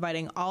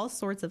 inviting all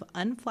sorts of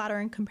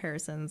unflattering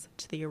comparisons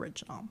to the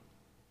original.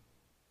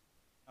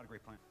 Not a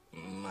great plan.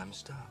 I'm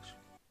stuck.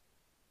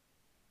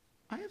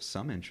 I have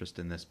some interest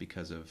in this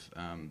because of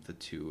the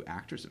two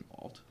actors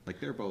involved. Like,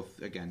 they're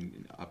both,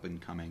 again,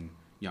 up-and-coming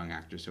young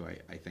actors who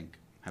I think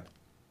have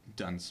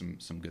done some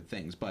good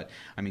things. But,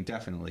 I mean,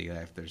 definitely,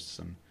 if there's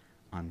some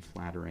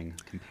unflattering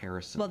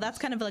comparisons. Well, that's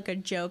kind of like a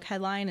joke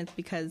headline. It's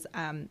because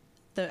I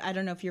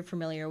don't know if you're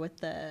familiar with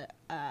the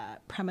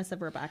premise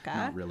of Rebecca.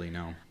 Not really,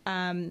 no.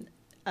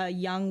 A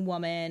young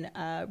woman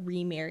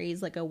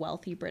remarries like a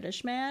wealthy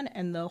British man,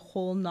 and the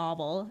whole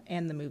novel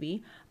and the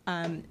movie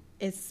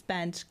is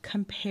spent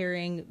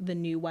comparing the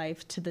new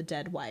wife to the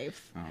dead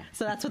wife. Oh.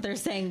 So that's what they're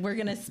saying. We're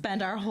going to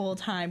spend our whole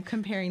time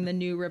comparing the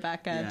new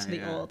Rebecca Yeah, to the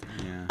yeah, old.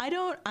 yeah. I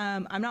don't.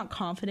 I'm not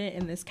confident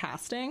in this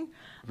casting.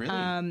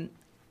 Really?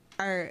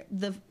 Are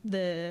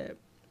the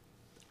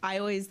I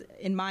always,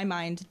 in my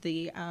mind,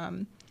 the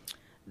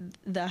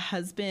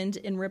husband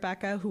in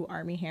Rebecca, who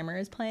Armie Hammer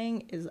is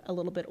playing, is a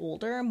little bit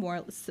older,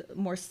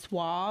 more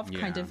suave,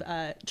 kind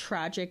Yeah. of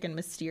tragic and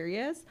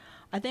mysterious.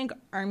 I think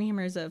Armie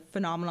Hammer is a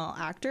phenomenal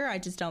actor. I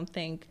just don't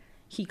think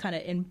he kind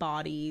of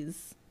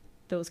embodies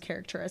those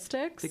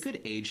characteristics. They could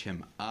age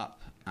him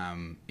up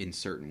in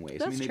certain ways.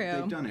 That's I mean, true.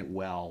 They've done it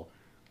well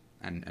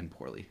and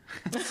poorly.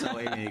 So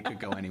I mean, it could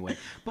go anyway.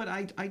 But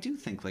I do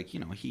think, like, you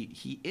know,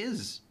 he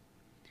is...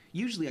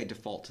 Usually I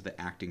default to the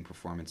acting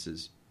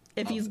performances.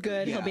 If he's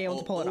good, he'll be able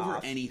to pull it over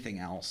off. anything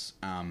else.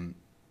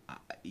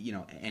 You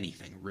know,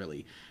 anything,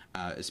 really.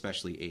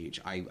 Especially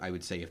age. I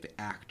would say if the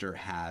actor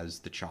has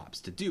the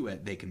chops to do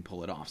it, they can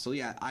pull it off. So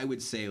yeah, I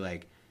would say,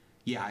 like,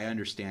 yeah, I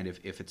understand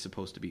if it's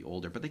supposed to be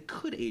older, but they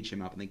could age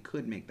him up and they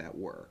could make that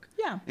work.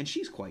 Yeah. And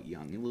she's quite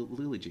young.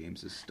 Lily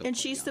James is still And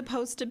quite she's young.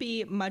 supposed to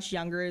be much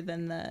younger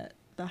than the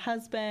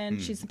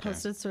husband. She's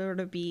supposed to sort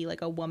of be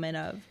like a woman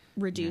of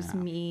reduced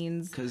Yeah.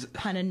 means, 'Cause-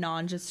 kind of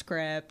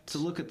nondescript. To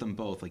look at them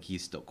both, like,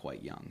 he's still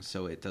quite young,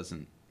 so it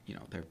doesn't, you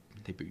know,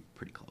 they'd be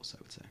pretty close,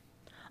 I would say.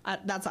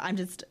 I'm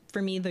just,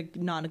 for me,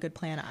 not a good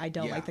plan. I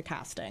don't Yeah. like the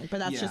casting, but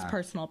that's just Yeah.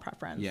 personal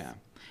preference. Yeah,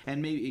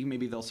 and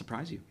maybe they'll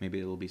surprise you. Maybe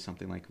it'll be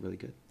something like really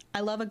good.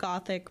 I love a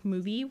gothic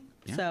movie,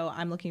 Yeah. so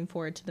I'm looking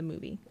forward to the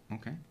movie.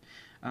 Okay,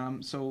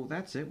 so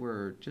that's it.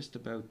 We're just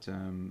about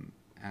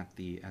at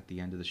the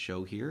end of the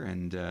show here,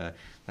 and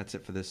that's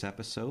it for this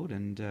episode.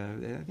 And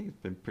I think it's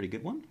been a pretty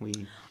good one.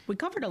 We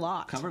covered a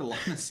lot. Covered a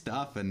lot of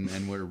stuff, and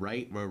we're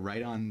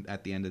right on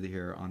at the end of the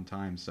here on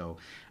time. So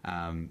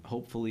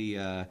hopefully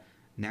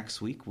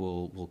next week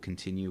we'll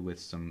continue with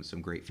some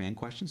great fan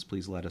questions.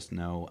 Please let us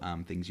know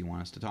things you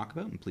want us to talk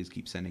about, and please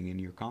keep sending in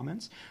your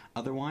comments.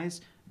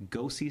 Otherwise,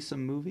 Go see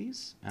some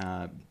movies.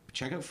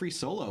 Check out Free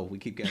Solo. We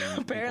keep getting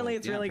apparently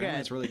it's really good.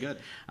 It's really good.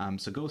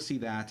 So go see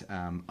that.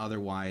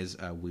 Otherwise,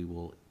 we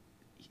will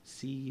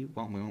see you.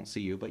 Well, we won't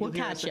see you, but we'll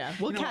catch you.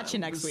 We'll catch you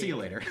next week. See you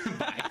later.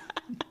 Bye.